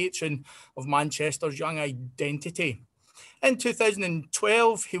well as patron of Manchester's Young Identity. In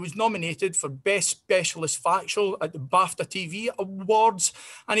 2012, he was nominated for Best Specialist Factual at the BAFTA TV Awards,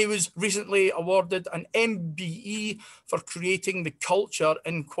 and he was recently awarded an MBE for creating the Culture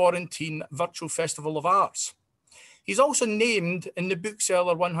in Quarantine Virtual Festival of Arts. He's also named in the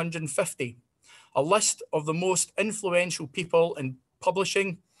Bookseller 150. a list of the most influential people in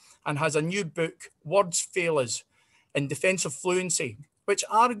publishing, and has a new book, Words Fail Us, in Defence of Fluency, which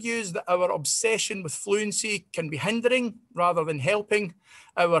argues that our obsession with fluency can be hindering rather than helping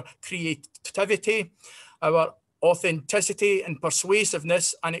our creativity, our authenticity and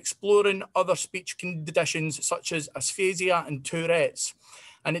persuasiveness, and exploring other speech conditions such as aphasia and Tourette's.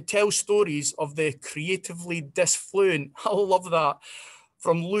 And it tells stories of the creatively disfluent, I love that,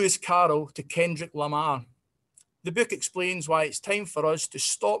 from Lewis Carroll to Kendrick Lamar. The book explains why it's time for us to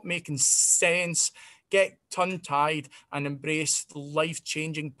stop making sense, get tongue-tied, and embrace the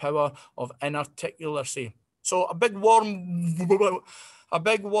life-changing power of inarticulacy. So a big warm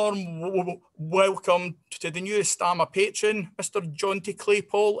welcome to the newest Stammer patron, Mr. Jonty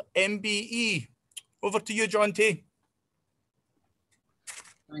Claypole, MBE. Over to you, Jonty.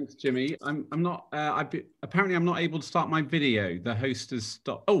 Thanks, Jimmy. Apparently I'm not able to start my video. The host has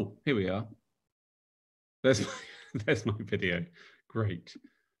stopped. Oh, here we are. There's my video. Great.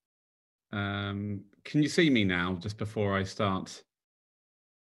 Can you see me now, just before I start?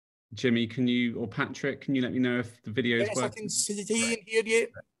 Jimmy, can you, or Patrick, can you let me know if the video is working? Yes, I can see and hear you.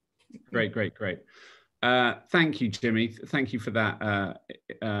 Great. Thank you, Jimmy. Thank you for that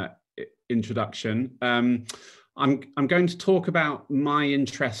introduction. I'm going to talk about my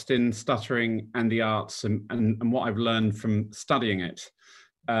interest in stuttering and the arts and what I've learned from studying it.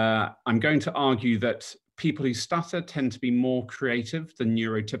 I'm going to argue that people who stutter tend to be more creative than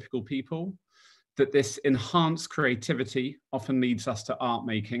neurotypical people, that this enhanced creativity often leads us to art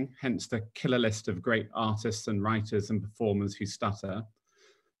making, hence the killer list of great artists and writers and performers who stutter,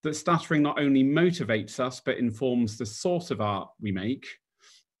 that stuttering not only motivates us, but informs the sort of art we make,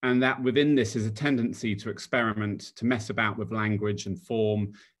 and that within this is a tendency to experiment, to mess about with language and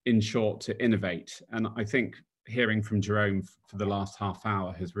form, in short, to innovate. And I think hearing from Jerome for the last half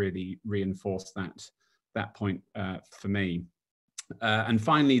hour has really reinforced that point for me. And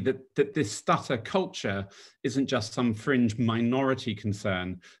finally, that this stutter culture isn't just some fringe minority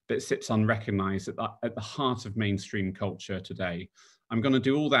concern that sits unrecognized at the heart of mainstream culture today. I'm going to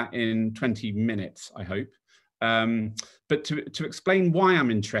do all that in 20 minutes, I hope. But to explain why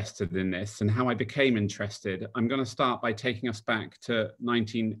I'm interested in this and how I became interested, I'm going to start by taking us back to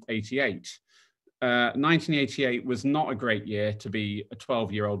 1988. 1988 was not a great year to be a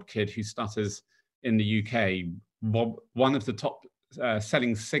 12-year-old kid who stutters in the UK. One of the top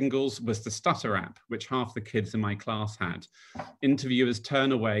selling singles was the Stutter app, which half the kids in my class had. Interviewers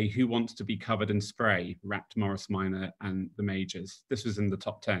turn away Who Wants to Be Covered in Spray, rapped Morris Minor and the Majors. This was in the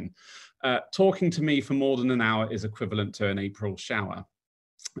top 10. Talking to me for more than an hour is equivalent to an April shower.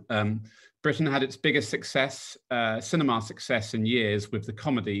 Britain had its biggest success, cinema success in years, with the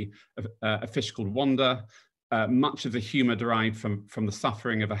comedy of A Fish Called Wanda. Much of the humour derived from the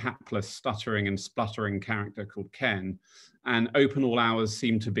suffering of a hapless, stuttering and spluttering character called Ken. And Open All Hours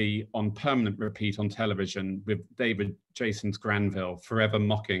seemed to be on permanent repeat on television, with David Jason's Granville forever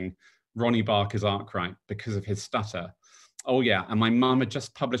mocking Ronnie Barker's Arkwright because of his stutter. Oh yeah, and my mum had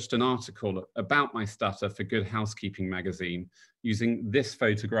just published an article about my stutter for Good Housekeeping magazine, using this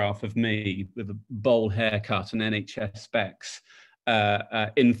photograph of me with a bowl haircut and NHS specs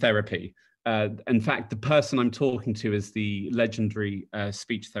in therapy. In fact, the person I'm talking to is the legendary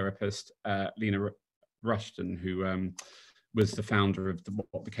speech therapist, Lena Rushton, who was the founder of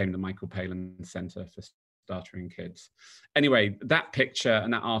what became the Michael Palin Centre for Stuttering Kids. Anyway, that picture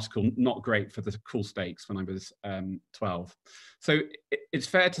and that article, not great for the cool stakes when I was 12. So it's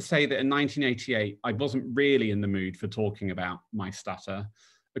fair to say that in 1988, I wasn't really in the mood for talking about my stutter.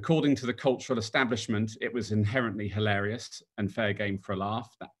 According to the cultural establishment, it was inherently hilarious and fair game for a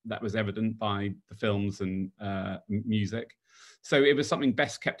laugh. That was evident by the films and music. So it was something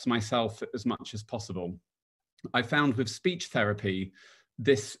best kept to myself as much as possible. I found with speech therapy,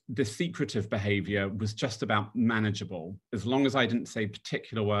 this secretive behavior was just about manageable, as long as I didn't say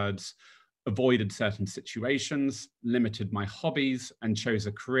particular words, avoided certain situations, limited my hobbies, and chose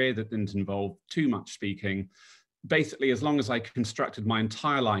a career that didn't involve too much speaking. Basically, as long as I constructed my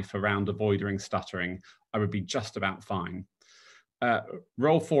entire life around avoiding stuttering, I would be just about fine.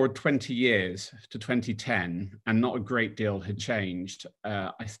 Roll forward 20 years to 2010, and not a great deal had changed.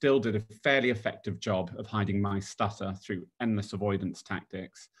 I still did a fairly effective job of hiding my stutter through endless avoidance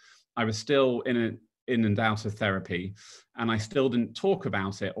tactics. I was still in and out of therapy, and I still didn't talk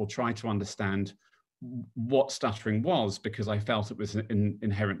about it or try to understand what stuttering was, because I felt it was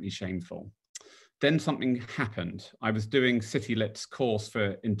inherently shameful. Then something happened. I was doing City Lit's course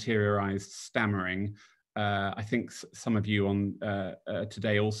for interiorized stammering. I think some of you on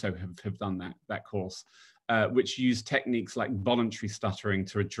today also have done that course. which used techniques like voluntary stuttering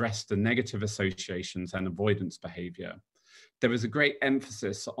to address the negative associations and avoidance behavior. There was a great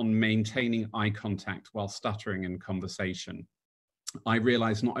emphasis on maintaining eye contact while stuttering in conversation. I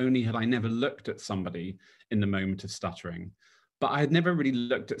realized not only had I never looked at somebody in the moment of stuttering, but I had never really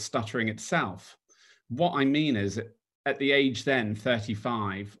looked at stuttering itself. What I mean is, at the age then,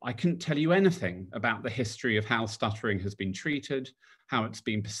 35, I couldn't tell you anything about the history of how stuttering has been treated, how it's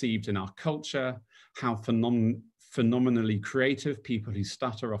been perceived in our culture, how phenomenally creative people who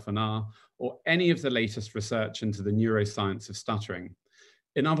stutter often are, or any of the latest research into the neuroscience of stuttering.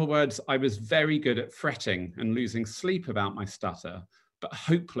 In other words, I was very good at fretting and losing sleep about my stutter, but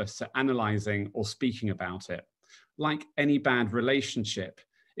hopeless at analyzing or speaking about it. Like any bad relationship,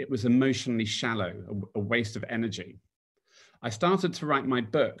 it was emotionally shallow, a waste of energy. I started to write my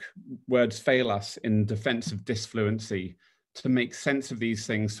book, Words Fail Us, in Defence of Disfluency, to make sense of these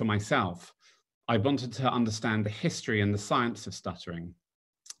things for myself. I wanted to understand the history and the science of stuttering.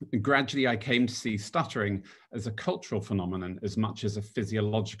 And gradually, I came to see stuttering as a cultural phenomenon as much as a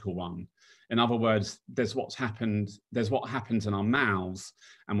physiological one. In other words, there's what happens in our mouths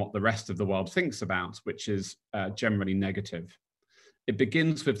and what the rest of the world thinks about, which is generally negative. It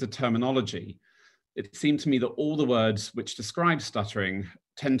begins with the terminology. It seemed to me that all the words which describe stuttering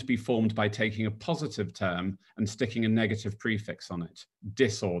tend to be formed by taking a positive term and sticking a negative prefix on it: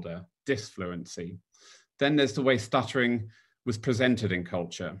 disorder, disfluency. Then there's the way stuttering was presented in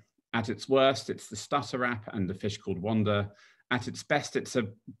culture. At its worst, it's the stutter rap and the fish called Wanda. At its best, it's a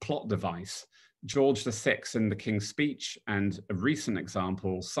plot device. George VI in The King's Speech, and a recent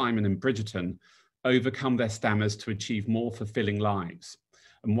example, Simon and Bridgerton, overcome their stammers to achieve more fulfilling lives.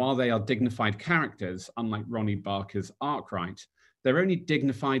 And while they are dignified characters, unlike Ronnie Barker's Arkwright, they're only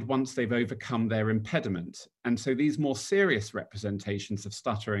dignified once they've overcome their impediment. And so these more serious representations of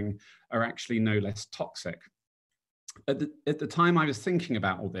stuttering are actually no less toxic. At the time I was thinking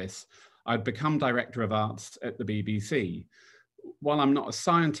about all this, I'd become director of arts at the BBC. While I'm not a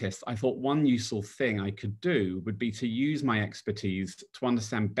scientist, I thought one useful thing I could do would be to use my expertise to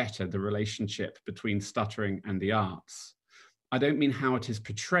understand better the relationship between stuttering and the arts. I don't mean how it is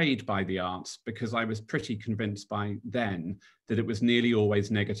portrayed by the arts, because I was pretty convinced by then that it was nearly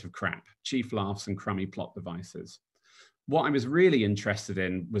always negative crap, chief laughs and crummy plot devices. What I was really interested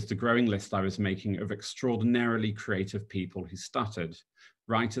in was the growing list I was making of extraordinarily creative people who stuttered.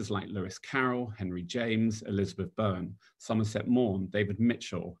 Writers like Lewis Carroll, Henry James, Elizabeth Bowen, Somerset Maugham, David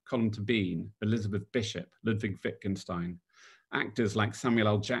Mitchell, Colin Tabine, Elizabeth Bishop, Ludwig Wittgenstein. Actors like Samuel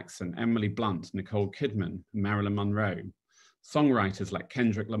L. Jackson, Emily Blunt, Nicole Kidman, Marilyn Monroe. Songwriters like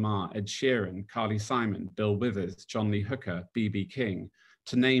Kendrick Lamar, Ed Sheeran, Carly Simon, Bill Withers, John Lee Hooker, B.B. King.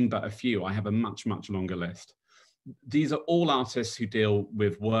 To name but a few, I have a much, much longer list. These are all artists who deal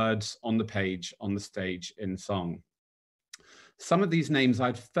with words on the page, on the stage, in song. Some of these names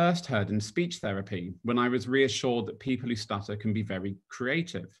I'd first heard in speech therapy when I was reassured that people who stutter can be very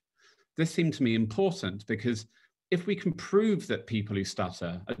creative. This seemed to me important because if we can prove that people who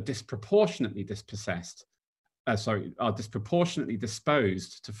stutter are disproportionately disposed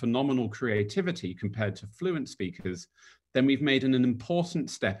to phenomenal creativity compared to fluent speakers, then we've made an important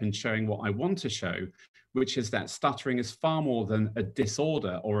step in showing what I want to show, which is that stuttering is far more than a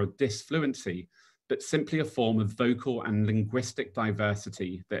disorder or a disfluency, but simply a form of vocal and linguistic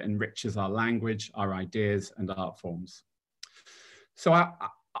diversity that enriches our language, our ideas, and art forms. So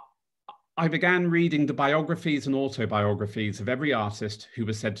I began reading the biographies and autobiographies of every artist who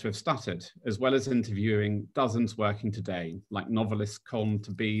was said to have stuttered, as well as interviewing dozens working today, like novelists Colin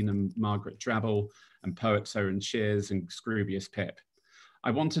Tabine and Margaret Drabble, and poets Owen Shears and Scroobius Pip.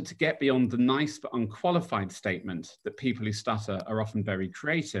 I wanted to get beyond the nice but unqualified statement that people who stutter are often very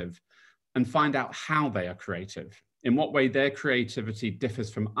creative, and find out how they are creative, in what way their creativity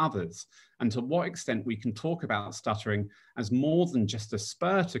differs from others, and to what extent we can talk about stuttering as more than just a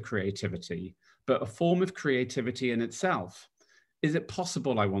spur to creativity, but a form of creativity in itself. Is it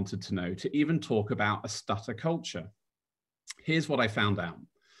possible, I wanted to know, to even talk about a stutter culture? Here's what I found out.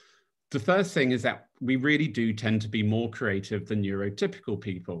 The first thing is that we really do tend to be more creative than neurotypical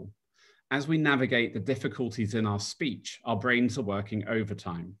people. As we navigate the difficulties in our speech, our brains are working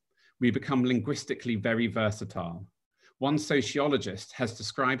overtime. We become linguistically very versatile. One sociologist has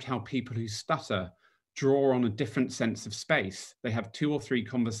described how people who stutter draw on a different sense of space. They have 2 or 3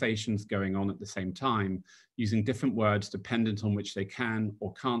 conversations going on at the same time, using different words dependent on which they can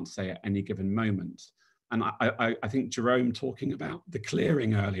or can't say at any given moment. And I think Jerome talking about the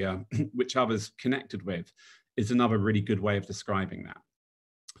clearing earlier, which I was connected with, is another really good way of describing that.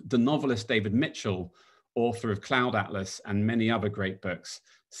 The novelist David Mitchell, author of Cloud Atlas and many other great books,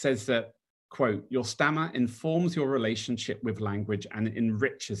 says that quote, "Your stammer informs your relationship with language and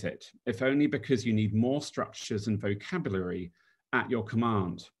enriches it, if only because you need more structures and vocabulary at your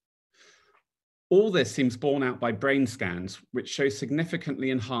command." All this seems borne out by brain scans, which show significantly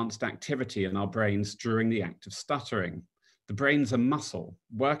enhanced activity in our brains during the act of stuttering. The brain's a muscle.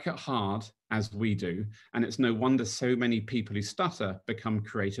 Work it hard, as we do, and it's no wonder so many people who stutter become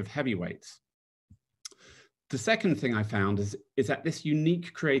creative heavyweights. The second thing I found is that this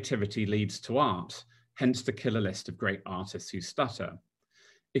unique creativity leads to art, hence the killer list of great artists who stutter.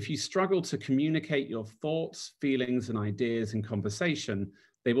 If you struggle to communicate your thoughts, feelings, and ideas in conversation,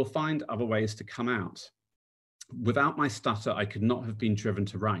 they will find other ways to come out. "Without my stutter, I could not have been driven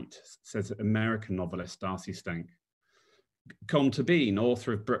to write," says American novelist Darcy Stenck. Comte Bean,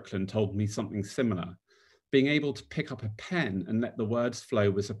 author of Brooklyn, told me something similar. Being able to pick up a pen and let the words flow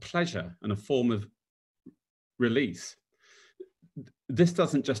was a pleasure and a form of release. This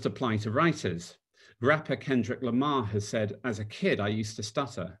doesn't just apply to writers. Rapper Kendrick Lamar has said, "As a kid, I used to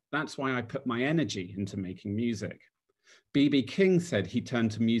stutter. That's why I put my energy into making music." B.B. King said he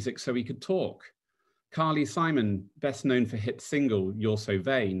turned to music so he could talk. Carly Simon, best known for hit single "You're So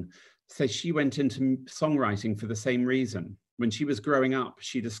Vain," says she went into songwriting for the same reason. When she was growing up,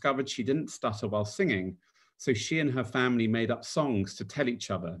 she discovered she didn't stutter while singing, so she and her family made up songs to tell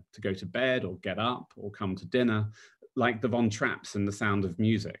each other to go to bed or get up or come to dinner, like the Von Trapps and The Sound of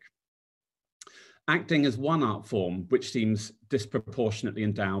Music. Acting is one art form which seems disproportionately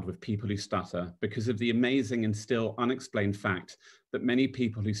endowed with people who stutter because of the amazing and still unexplained fact that many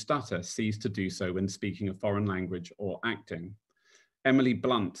people who stutter cease to do so when speaking a foreign language or acting. Emily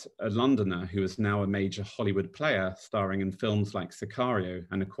Blunt, a Londoner who is now a major Hollywood player starring in films like Sicario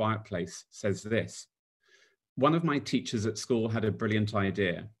and A Quiet Place, says this: "One of my teachers at school had a brilliant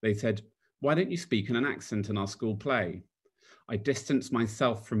idea. They said, 'Why don't you speak in an accent in our school play?' I distanced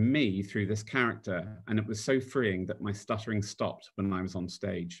myself from me through this character, and it was so freeing that my stuttering stopped when I was on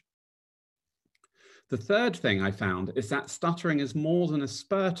stage." The third thing I found is that stuttering is more than a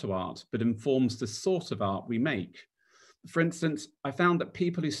spur to art, but informs the sort of art we make. For instance, I found that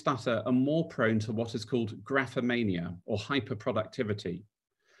people who stutter are more prone to what is called graphomania, or hyperproductivity.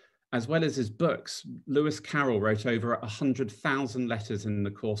 As well as his books, Lewis Carroll wrote over 100,000 letters in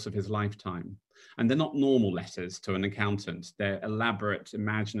the course of his lifetime. And they're not normal letters to an accountant. They're elaborate,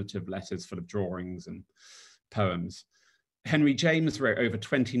 imaginative letters full of drawings and poems. Henry James wrote over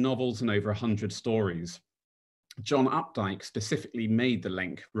 20 novels and over 100 stories. John Updike specifically made the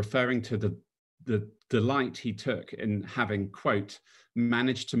link, referring to the delight he took in having, quote,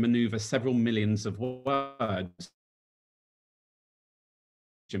 "managed to maneuver several millions of words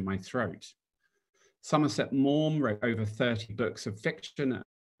in my throat." Somerset Maugham wrote over 30 books of fiction,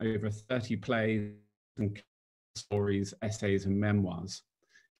 over 30 plays and stories, essays, and memoirs.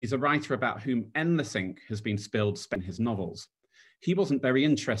 He's a writer about whom endless ink has been spilled in his novels. He wasn't very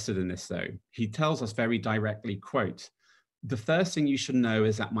interested in this, though. He tells us very directly, quote, "The first thing you should know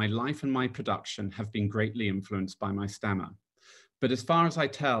is that my life and my production have been greatly influenced by my stammer. But as far as I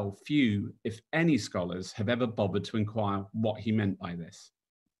tell, few, if any, scholars have ever bothered to inquire what he meant by this."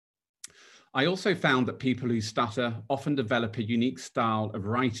 I also found that people who stutter often develop a unique style of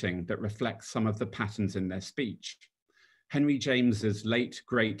writing that reflects some of the patterns in their speech. Henry James's late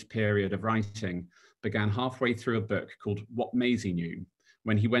great period of writing began halfway through a book called What Maisie Knew,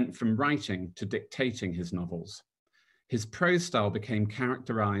 when he went from writing to dictating his novels. His prose style became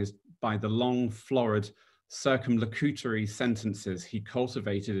characterized by the long, florid, circumlocutory sentences he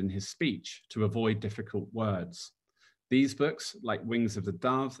cultivated in his speech to avoid difficult words. These books, like Wings of the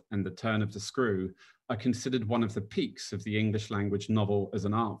Dove and The Turn of the Screw, are considered one of the peaks of the English language novel as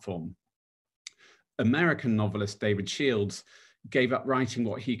an art form. American novelist David Shields gave up writing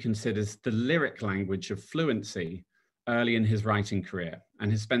what he considers the lyric language of fluency early in his writing career,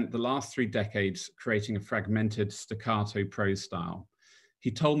 and has spent the last 3 decades creating a fragmented staccato prose style.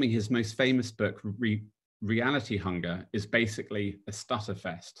 He told me his most famous book, Reality Hunger, is basically a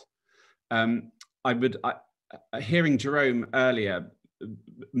stutterfest. Hearing Jerome earlier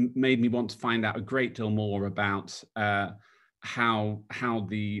made me want to find out a great deal more about how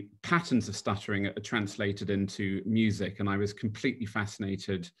the patterns of stuttering are translated into music. And I was completely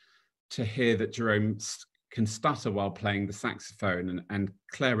fascinated to hear that Jerome can stutter while playing the saxophone, and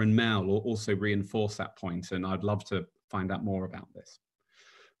Claire and Mel will also reinforce that point. And I'd love to find out more about this.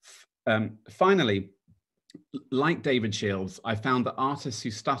 Finally, like David Shields, I found that artists who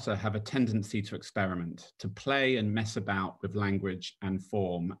stutter have a tendency to experiment, to play and mess about with language and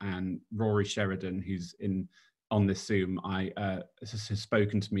form. And Rory Sheridan, who's on this Zoom, has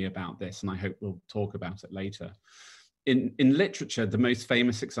spoken to me about this, and I hope we'll talk about it later. In literature, the most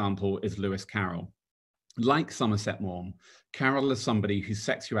famous example is Lewis Carroll. Like Somerset Maugham, Carroll is somebody whose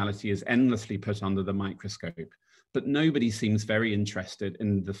sexuality is endlessly put under the microscope, but nobody seems very interested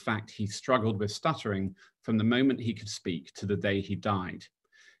in the fact he struggled with stuttering from the moment he could speak to the day he died.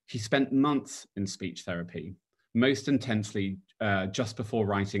 He spent months in speech therapy, most intensely just before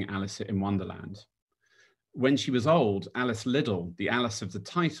writing Alice in Wonderland. When she was old, Alice Liddell, the Alice of the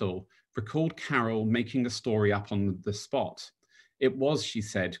title, recalled Carroll making the story up on the spot. It was, she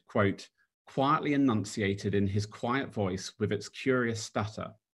said, quote, quietly enunciated in his quiet voice with its curious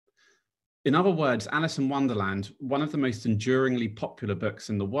stutter. In other words, Alice in Wonderland, one of the most enduringly popular books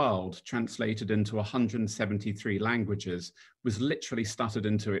in the world, translated into 173 languages, was literally stuttered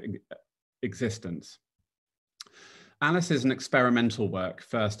into existence. Alice is an experimental work,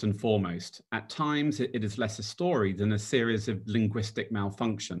 first and foremost. At times, it is less a story than a series of linguistic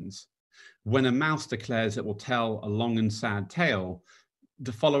malfunctions. When a mouse declares it will tell a long and sad tale,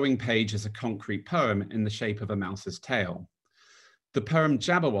 the following page is a concrete poem in the shape of a mouse's tail. The poem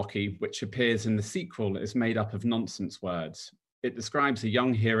Jabberwocky, which appears in the sequel, is made up of nonsense words. It describes a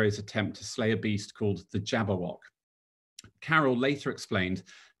young hero's attempt to slay a beast called the Jabberwock. Carroll later explained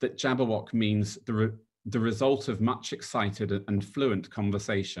that Jabberwock means the result of much excited and fluent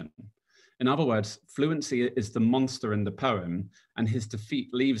conversation. In other words, fluency is the monster in the poem, and his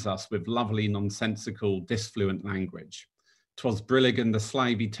defeat leaves us with lovely, nonsensical, disfluent language. 'Twas brillig and the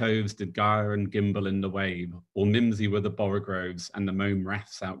slivy toves did gyre and gimble in the wabe, all mimsy were the borogroves and the mome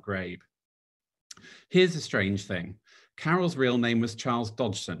raths outgrabe. Here's a strange thing. Carroll's real name was Charles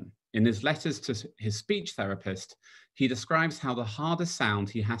Dodgson. In his letters to his speech therapist, he describes how the hardest sound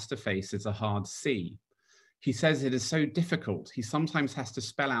he has to face is a hard C. He says it is so difficult, he sometimes has to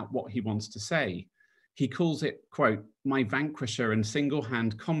spell out what he wants to say. He calls it, quote, my vanquisher in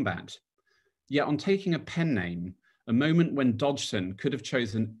single-hand combat. Yet on taking a pen name, a moment when Dodgson could have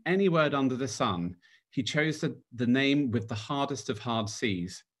chosen any word under the sun, he chose the name with the hardest of hard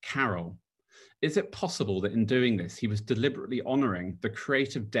Cs, Carroll. Is it possible that in doing this, he was deliberately honoring the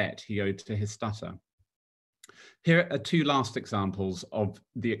creative debt he owed to his stutter? Here are two last examples of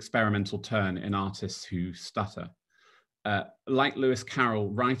the experimental turn in artists who stutter. Like Lewis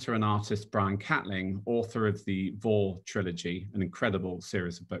Carroll, writer and artist Brian Catling, author of the Vor trilogy, an incredible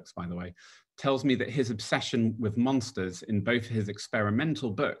series of books, by the way, tells me that his obsession with monsters in both his experimental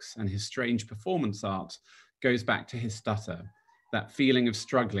books and his strange performance art goes back to his stutter, that feeling of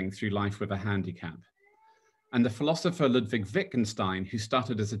struggling through life with a handicap. And the philosopher Ludwig Wittgenstein, who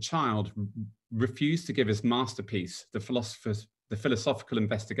stuttered as a child, refused to give his masterpiece, the Philosophical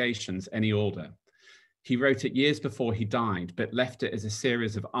Investigations, any order. He wrote it years before he died, but left it as a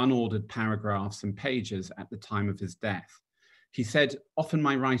series of unordered paragraphs and pages at the time of his death. He said, often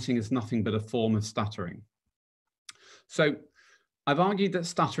my writing is nothing but a form of stuttering. So I've argued that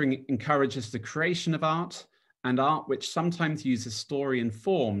stuttering encourages the creation of art, and art which sometimes uses story and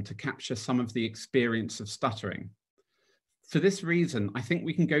form to capture some of the experience of stuttering. For this reason, I think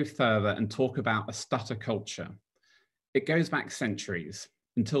we can go further and talk about a stutter culture. It goes back centuries.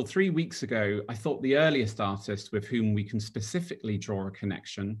 Until 3 weeks ago, I thought the earliest artist with whom we can specifically draw a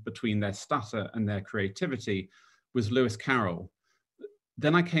connection between their stutter and their creativity was Lewis Carroll.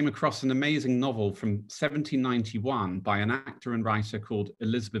 Then I came across an amazing novel from 1791 by an actor and writer called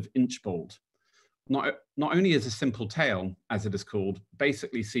Elizabeth Inchbald. Not only is a simple tale, as it is called,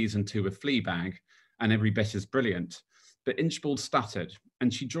 basically season 2 of Fleabag, and every bit is brilliant, but Inchbald stuttered,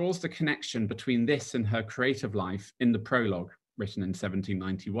 and she draws the connection between this and her creative life in the prologue, written in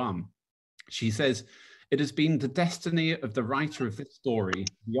 1791. She says, it has been the destiny of the writer of this story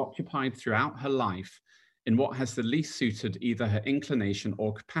to be occupied throughout her life in what has the least suited either her inclination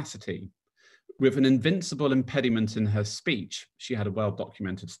or capacity. With an invincible impediment in her speech, she had a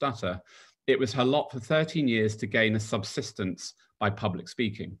well-documented stutter, it was her lot for 13 years to gain a subsistence by public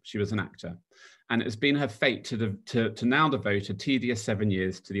speaking. She was an actor. And it has been her fate to now devote a tedious 7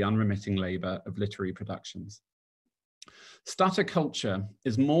 years to the unremitting labor of literary productions. Stutter culture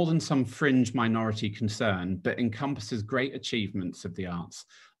is more than some fringe minority concern, but encompasses great achievements of the arts,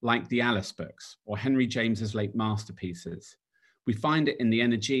 like the Alice books or Henry James's late masterpieces. We find it in the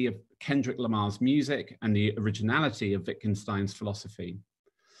energy of Kendrick Lamar's music and the originality of Wittgenstein's philosophy.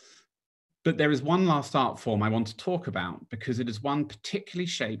 But there is one last art form I want to talk about because it is one particularly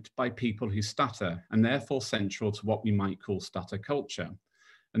shaped by people who stutter and therefore central to what we might call stutter culture,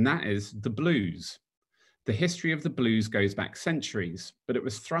 and that is the blues. The history of the blues goes back centuries, but it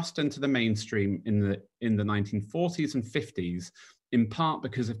was thrust into the mainstream in the 1940s and 50s, in part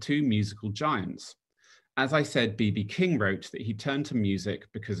because of two musical giants. As I said, B.B. King wrote that he turned to music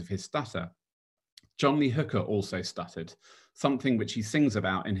because of his stutter. John Lee Hooker also stuttered, something which he sings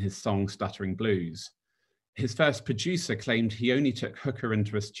about in his song Stuttering Blues. His first producer claimed he only took Hooker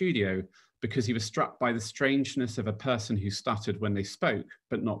into a studio because he was struck by the strangeness of a person who stuttered when they spoke,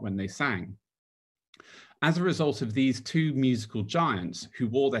 but not when they sang. As a result of these two musical giants who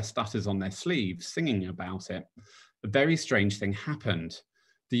wore their stutters on their sleeves, singing about it, a very strange thing happened.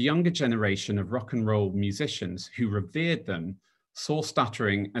 The younger generation of rock and roll musicians who revered them saw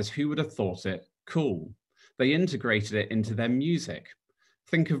stuttering as, who would have thought it, cool. They integrated it into their music.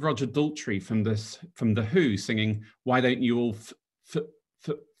 Think of Roger Daltrey from The Who singing, "Why Don't You All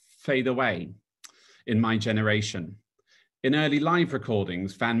Fade Away," in My Generation. In early live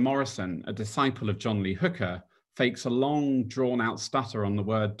recordings, Van Morrison, a disciple of John Lee Hooker, fakes a long, drawn-out stutter on the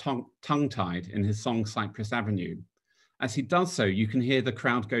word tongue-tied in his song Cypress Avenue. As he does so, you can hear the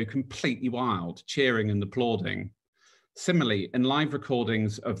crowd go completely wild, cheering and applauding. Similarly, in live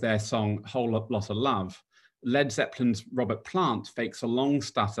recordings of their song Whole Lot of Love, Led Zeppelin's Robert Plant fakes a long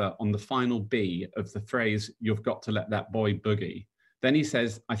stutter on the final B of the phrase, "You've got to let that boy boogie." Then he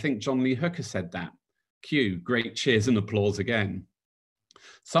says, "I think John Lee Hooker said that." Cue great cheers and applause again.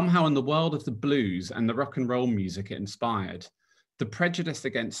 Somehow in the world of the blues and the rock and roll music it inspired, the prejudice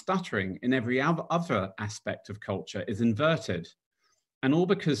against stuttering in every other aspect of culture is inverted. And all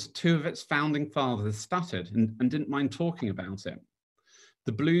because two of its founding fathers stuttered and didn't mind talking about it.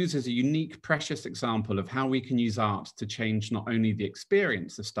 The blues is a unique, precious example of how we can use art to change not only the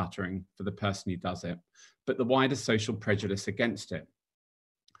experience of stuttering for the person who does it, but the wider social prejudice against it.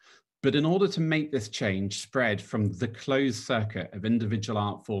 But in order to make this change spread from the closed circuit of individual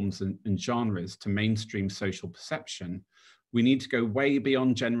art forms and genres to mainstream social perception, we need to go way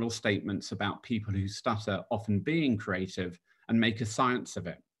beyond general statements about people who stutter often being creative and make a science of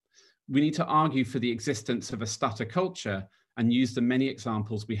it. We need to argue for the existence of a stutter culture and use the many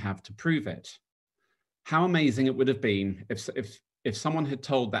examples we have to prove it. How amazing it would have been if someone had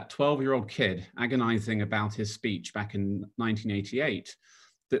told that 12-year-old kid agonizing about his speech back in 1988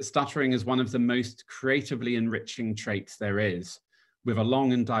 that stuttering is one of the most creatively enriching traits there is, with a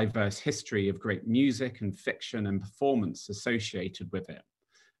long and diverse history of great music and fiction and performance associated with it.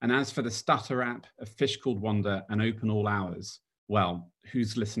 And as for the stutter app, A Fish Called Wanda, and Open All Hours, well,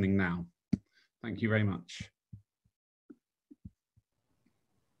 who's listening now? Thank you very much.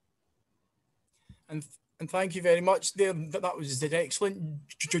 And thank you very much there. That was excellent.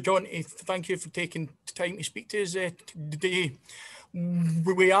 Jonty, thank you for taking time to speak to us today.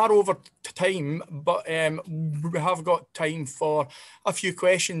 We are over time, but we have got time for a few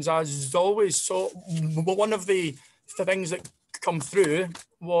questions as always. So one of the things that come through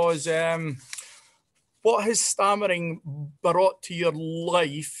was what has stammering brought to your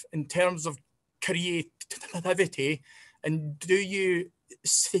life in terms of creativity, and do you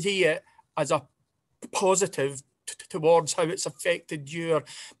see it as a positive towards how it's affected your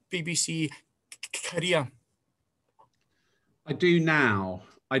BBC career? I do now.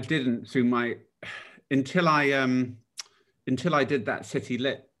 I didn't through my until I did that City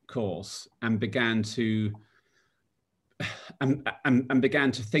Lit course and began to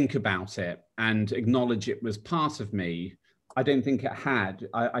began to think about it and acknowledge it was part of me. I don't think it had.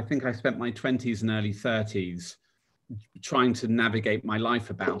 I think I spent my 20s and early 30s trying to navigate my life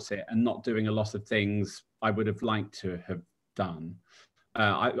about it and not doing a lot of things I would have liked to have done.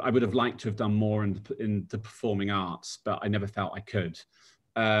 I would have liked to have done more in the performing arts, but I never felt I could.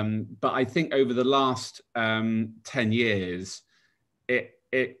 But I think over the last 10 years,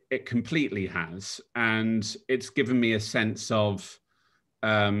 it completely has, and it's given me a sense of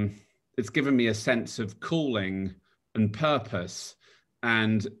calling and purpose,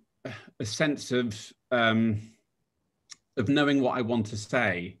 and a sense of knowing what I want to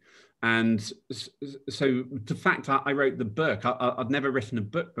say. And so the fact I wrote the book, I'd never written a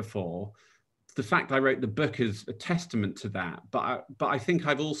book before. The fact I wrote the book is a testament to that. But I think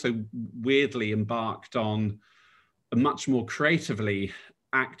I've also weirdly embarked on a much more creatively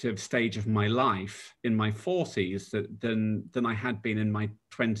active stage of my life in my 40s than I had been in my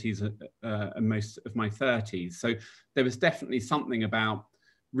 20s and most of my 30s. So there was definitely something about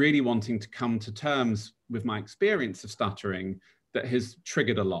really wanting to come to terms with my experience of stuttering that has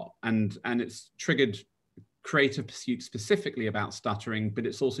triggered a lot, and it's triggered creative pursuits specifically about stuttering, but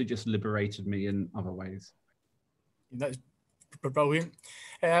it's also just liberated me in other ways. That's brilliant.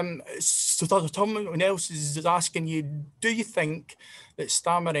 So someone else is asking you, do you think that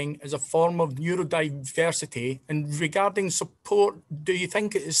stammering is a form of neurodiversity? And regarding support, do you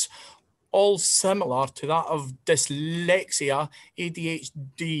think it is all similar to that of dyslexia,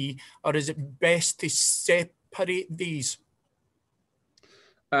 ADHD, or is it best to separate these?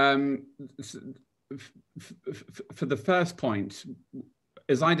 for the first point,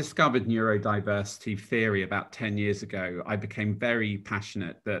 as I discovered neurodiversity theory about 10 years ago, I became very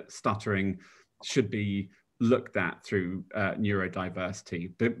passionate that stuttering should be looked at through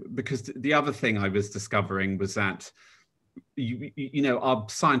neurodiversity. But because the other thing I was discovering was that, you know, our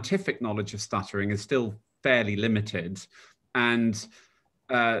scientific knowledge of stuttering is still fairly limited, and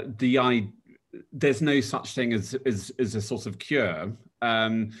there's no such thing as a sort of cure.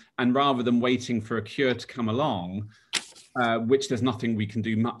 And rather than waiting for a cure to come along, which there's nothing we can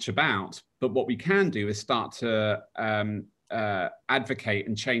do much about, but what we can do is start to advocate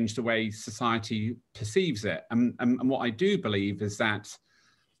and change the way society perceives it. And what I do believe is that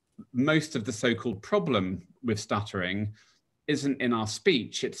most of the so-called problem with stuttering isn't in our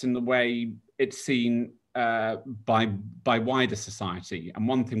speech, it's in the way it's seen by wider society. And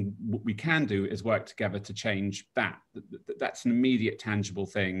one thing we can do is work together to change that. That's an immediate, tangible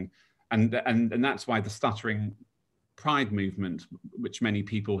thing. And that's why the Stuttering Pride movement, which many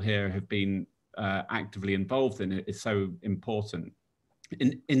people here have been actively involved in, is so important.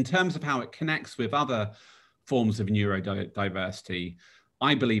 In terms of how it connects with other forms of neurodiversity,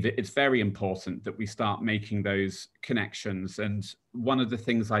 I believe it's very important that we start making those connections. And one of the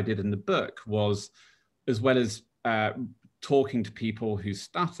things I did in the book was, as well as talking to people who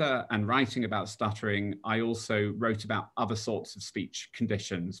stutter and writing about stuttering, I also wrote about other sorts of speech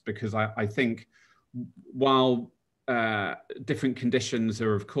conditions, because I think while different conditions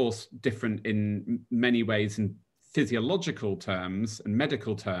are of course different in many ways in physiological terms and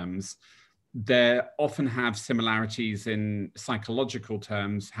medical terms, they often have similarities in psychological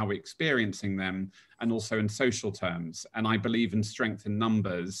terms, how we're experiencing them, and also in social terms. And I believe in strength in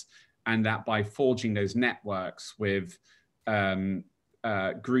numbers, and that by forging those networks with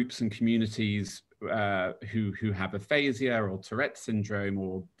groups and communities who have aphasia or Tourette syndrome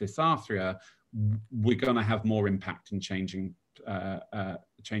or dysarthria, we're going to have more impact in changing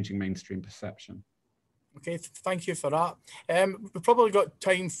mainstream perception. Okay, thank you for that. We've probably got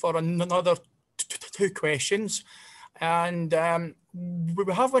time for another two questions, and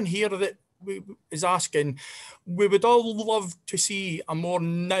we have one here that is asking, we would all love to see a more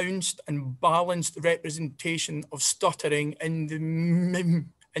nuanced and balanced representation of stuttering in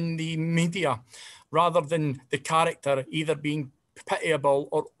the media, rather than the character either being pitiable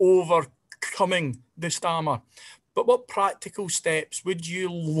or overcoming the stammer. But what practical steps would you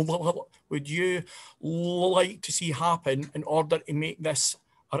like to see happen in order to make this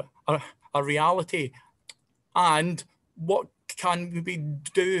a reality? And what can we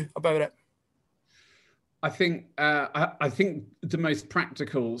do about it? I think the most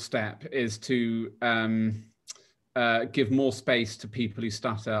practical step is to give more space to people who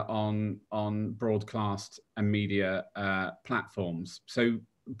stutter on broadcast and media platforms. So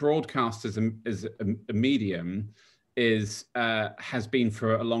broadcast as a medium has been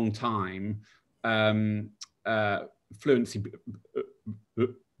for a long time fluency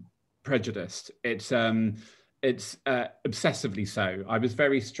prejudiced. It's obsessively so. I was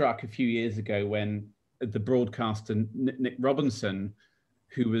very struck a few years ago when the broadcaster Nick Robinson,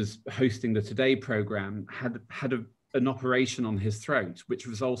 who was hosting the Today program, had an operation on his throat, which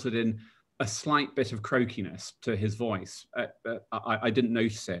resulted in a slight bit of croakiness to his voice. I didn't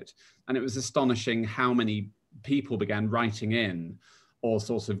notice it. And it was astonishing how many people began writing in or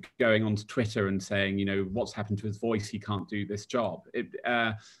sort of going onto Twitter and saying, you know, what's happened to his voice? He can't do this job.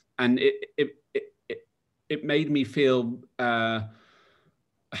 And it made me feel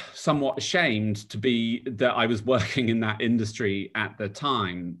somewhat ashamed that I was working in that industry at the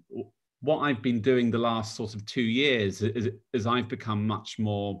time. What I've been doing the last sort of 2 years is I've become much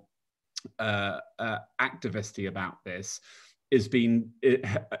more activisty about this, is to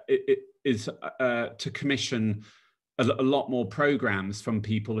commission a lot more programs from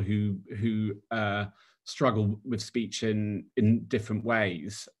people who struggle with speech in different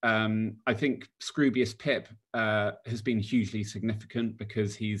ways. I think Scroobius Pip has been hugely significant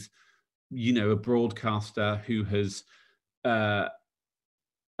because he's, you know, a broadcaster who has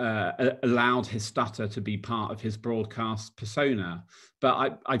allowed his stutter to be part of his broadcast persona.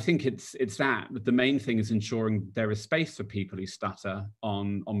 But I think it's that. But the main thing is ensuring there is space for people who stutter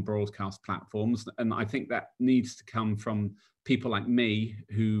on broadcast platforms. And I think that needs to come from people like me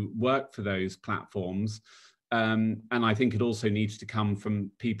who work for those platforms. And I think it also needs to come from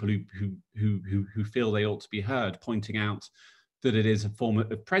people who feel they ought to be heard, pointing out that it is a form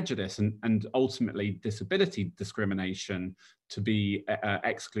of prejudice and ultimately disability discrimination to be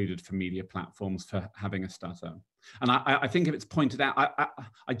excluded from media platforms for having a stutter. And I think if it's pointed out,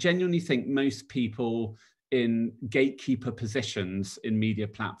 I genuinely think most people in gatekeeper positions in media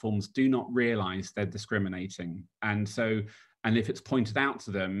platforms do not realize they're discriminating. And if it's pointed out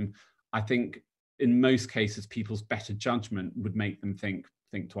to them, I think in most cases, people's better judgment would make them think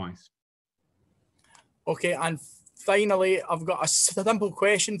twice. Okay, and finally, I've got a simple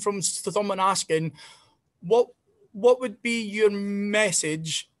question from someone asking, what would be your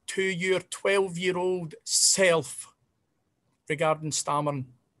message to your 12-year-old self regarding stammering?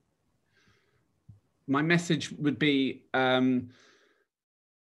 My message would be,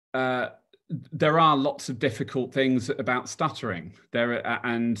 there are lots of difficult things about stuttering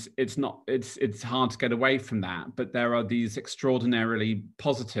and it's hard to get away from that, but there are these extraordinarily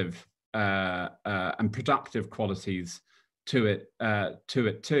positive and productive qualities to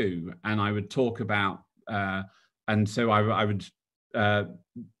it too. And I would talk about, and so I would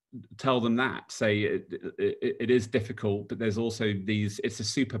tell them that, say it is difficult, but there's also it's a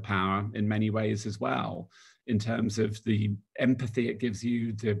superpower in many ways as well, in terms of the empathy it gives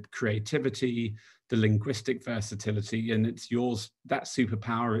you, the creativity, the linguistic versatility, and it's yours. That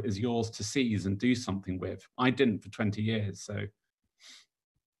superpower is yours to seize and do something with. I didn't for 20 years, so.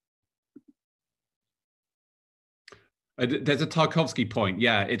 There's a Tarkovsky point.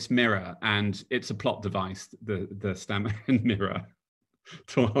 Yeah, it's mirror, and it's a plot device, the stammer and mirror,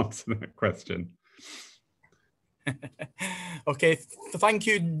 to answer that question. Okay, thank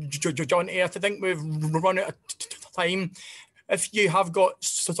you, Jonty. I think we've run out of time. If you have got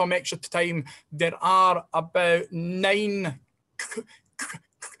some extra time, there are about 9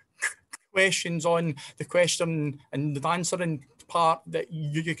 questions on the question and the answering part that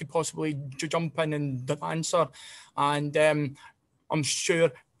you could possibly jump in and answer. And I'm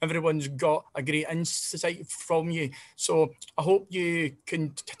sure everyone's got a great insight from you. So I hope you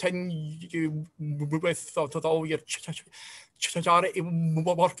continue with all your charity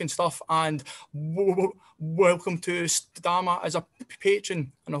work and stuff, and welcome to Stammer as a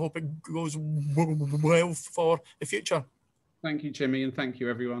patron, and I hope it goes well for the future. Thank you, Jimmy, and thank you,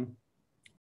 everyone.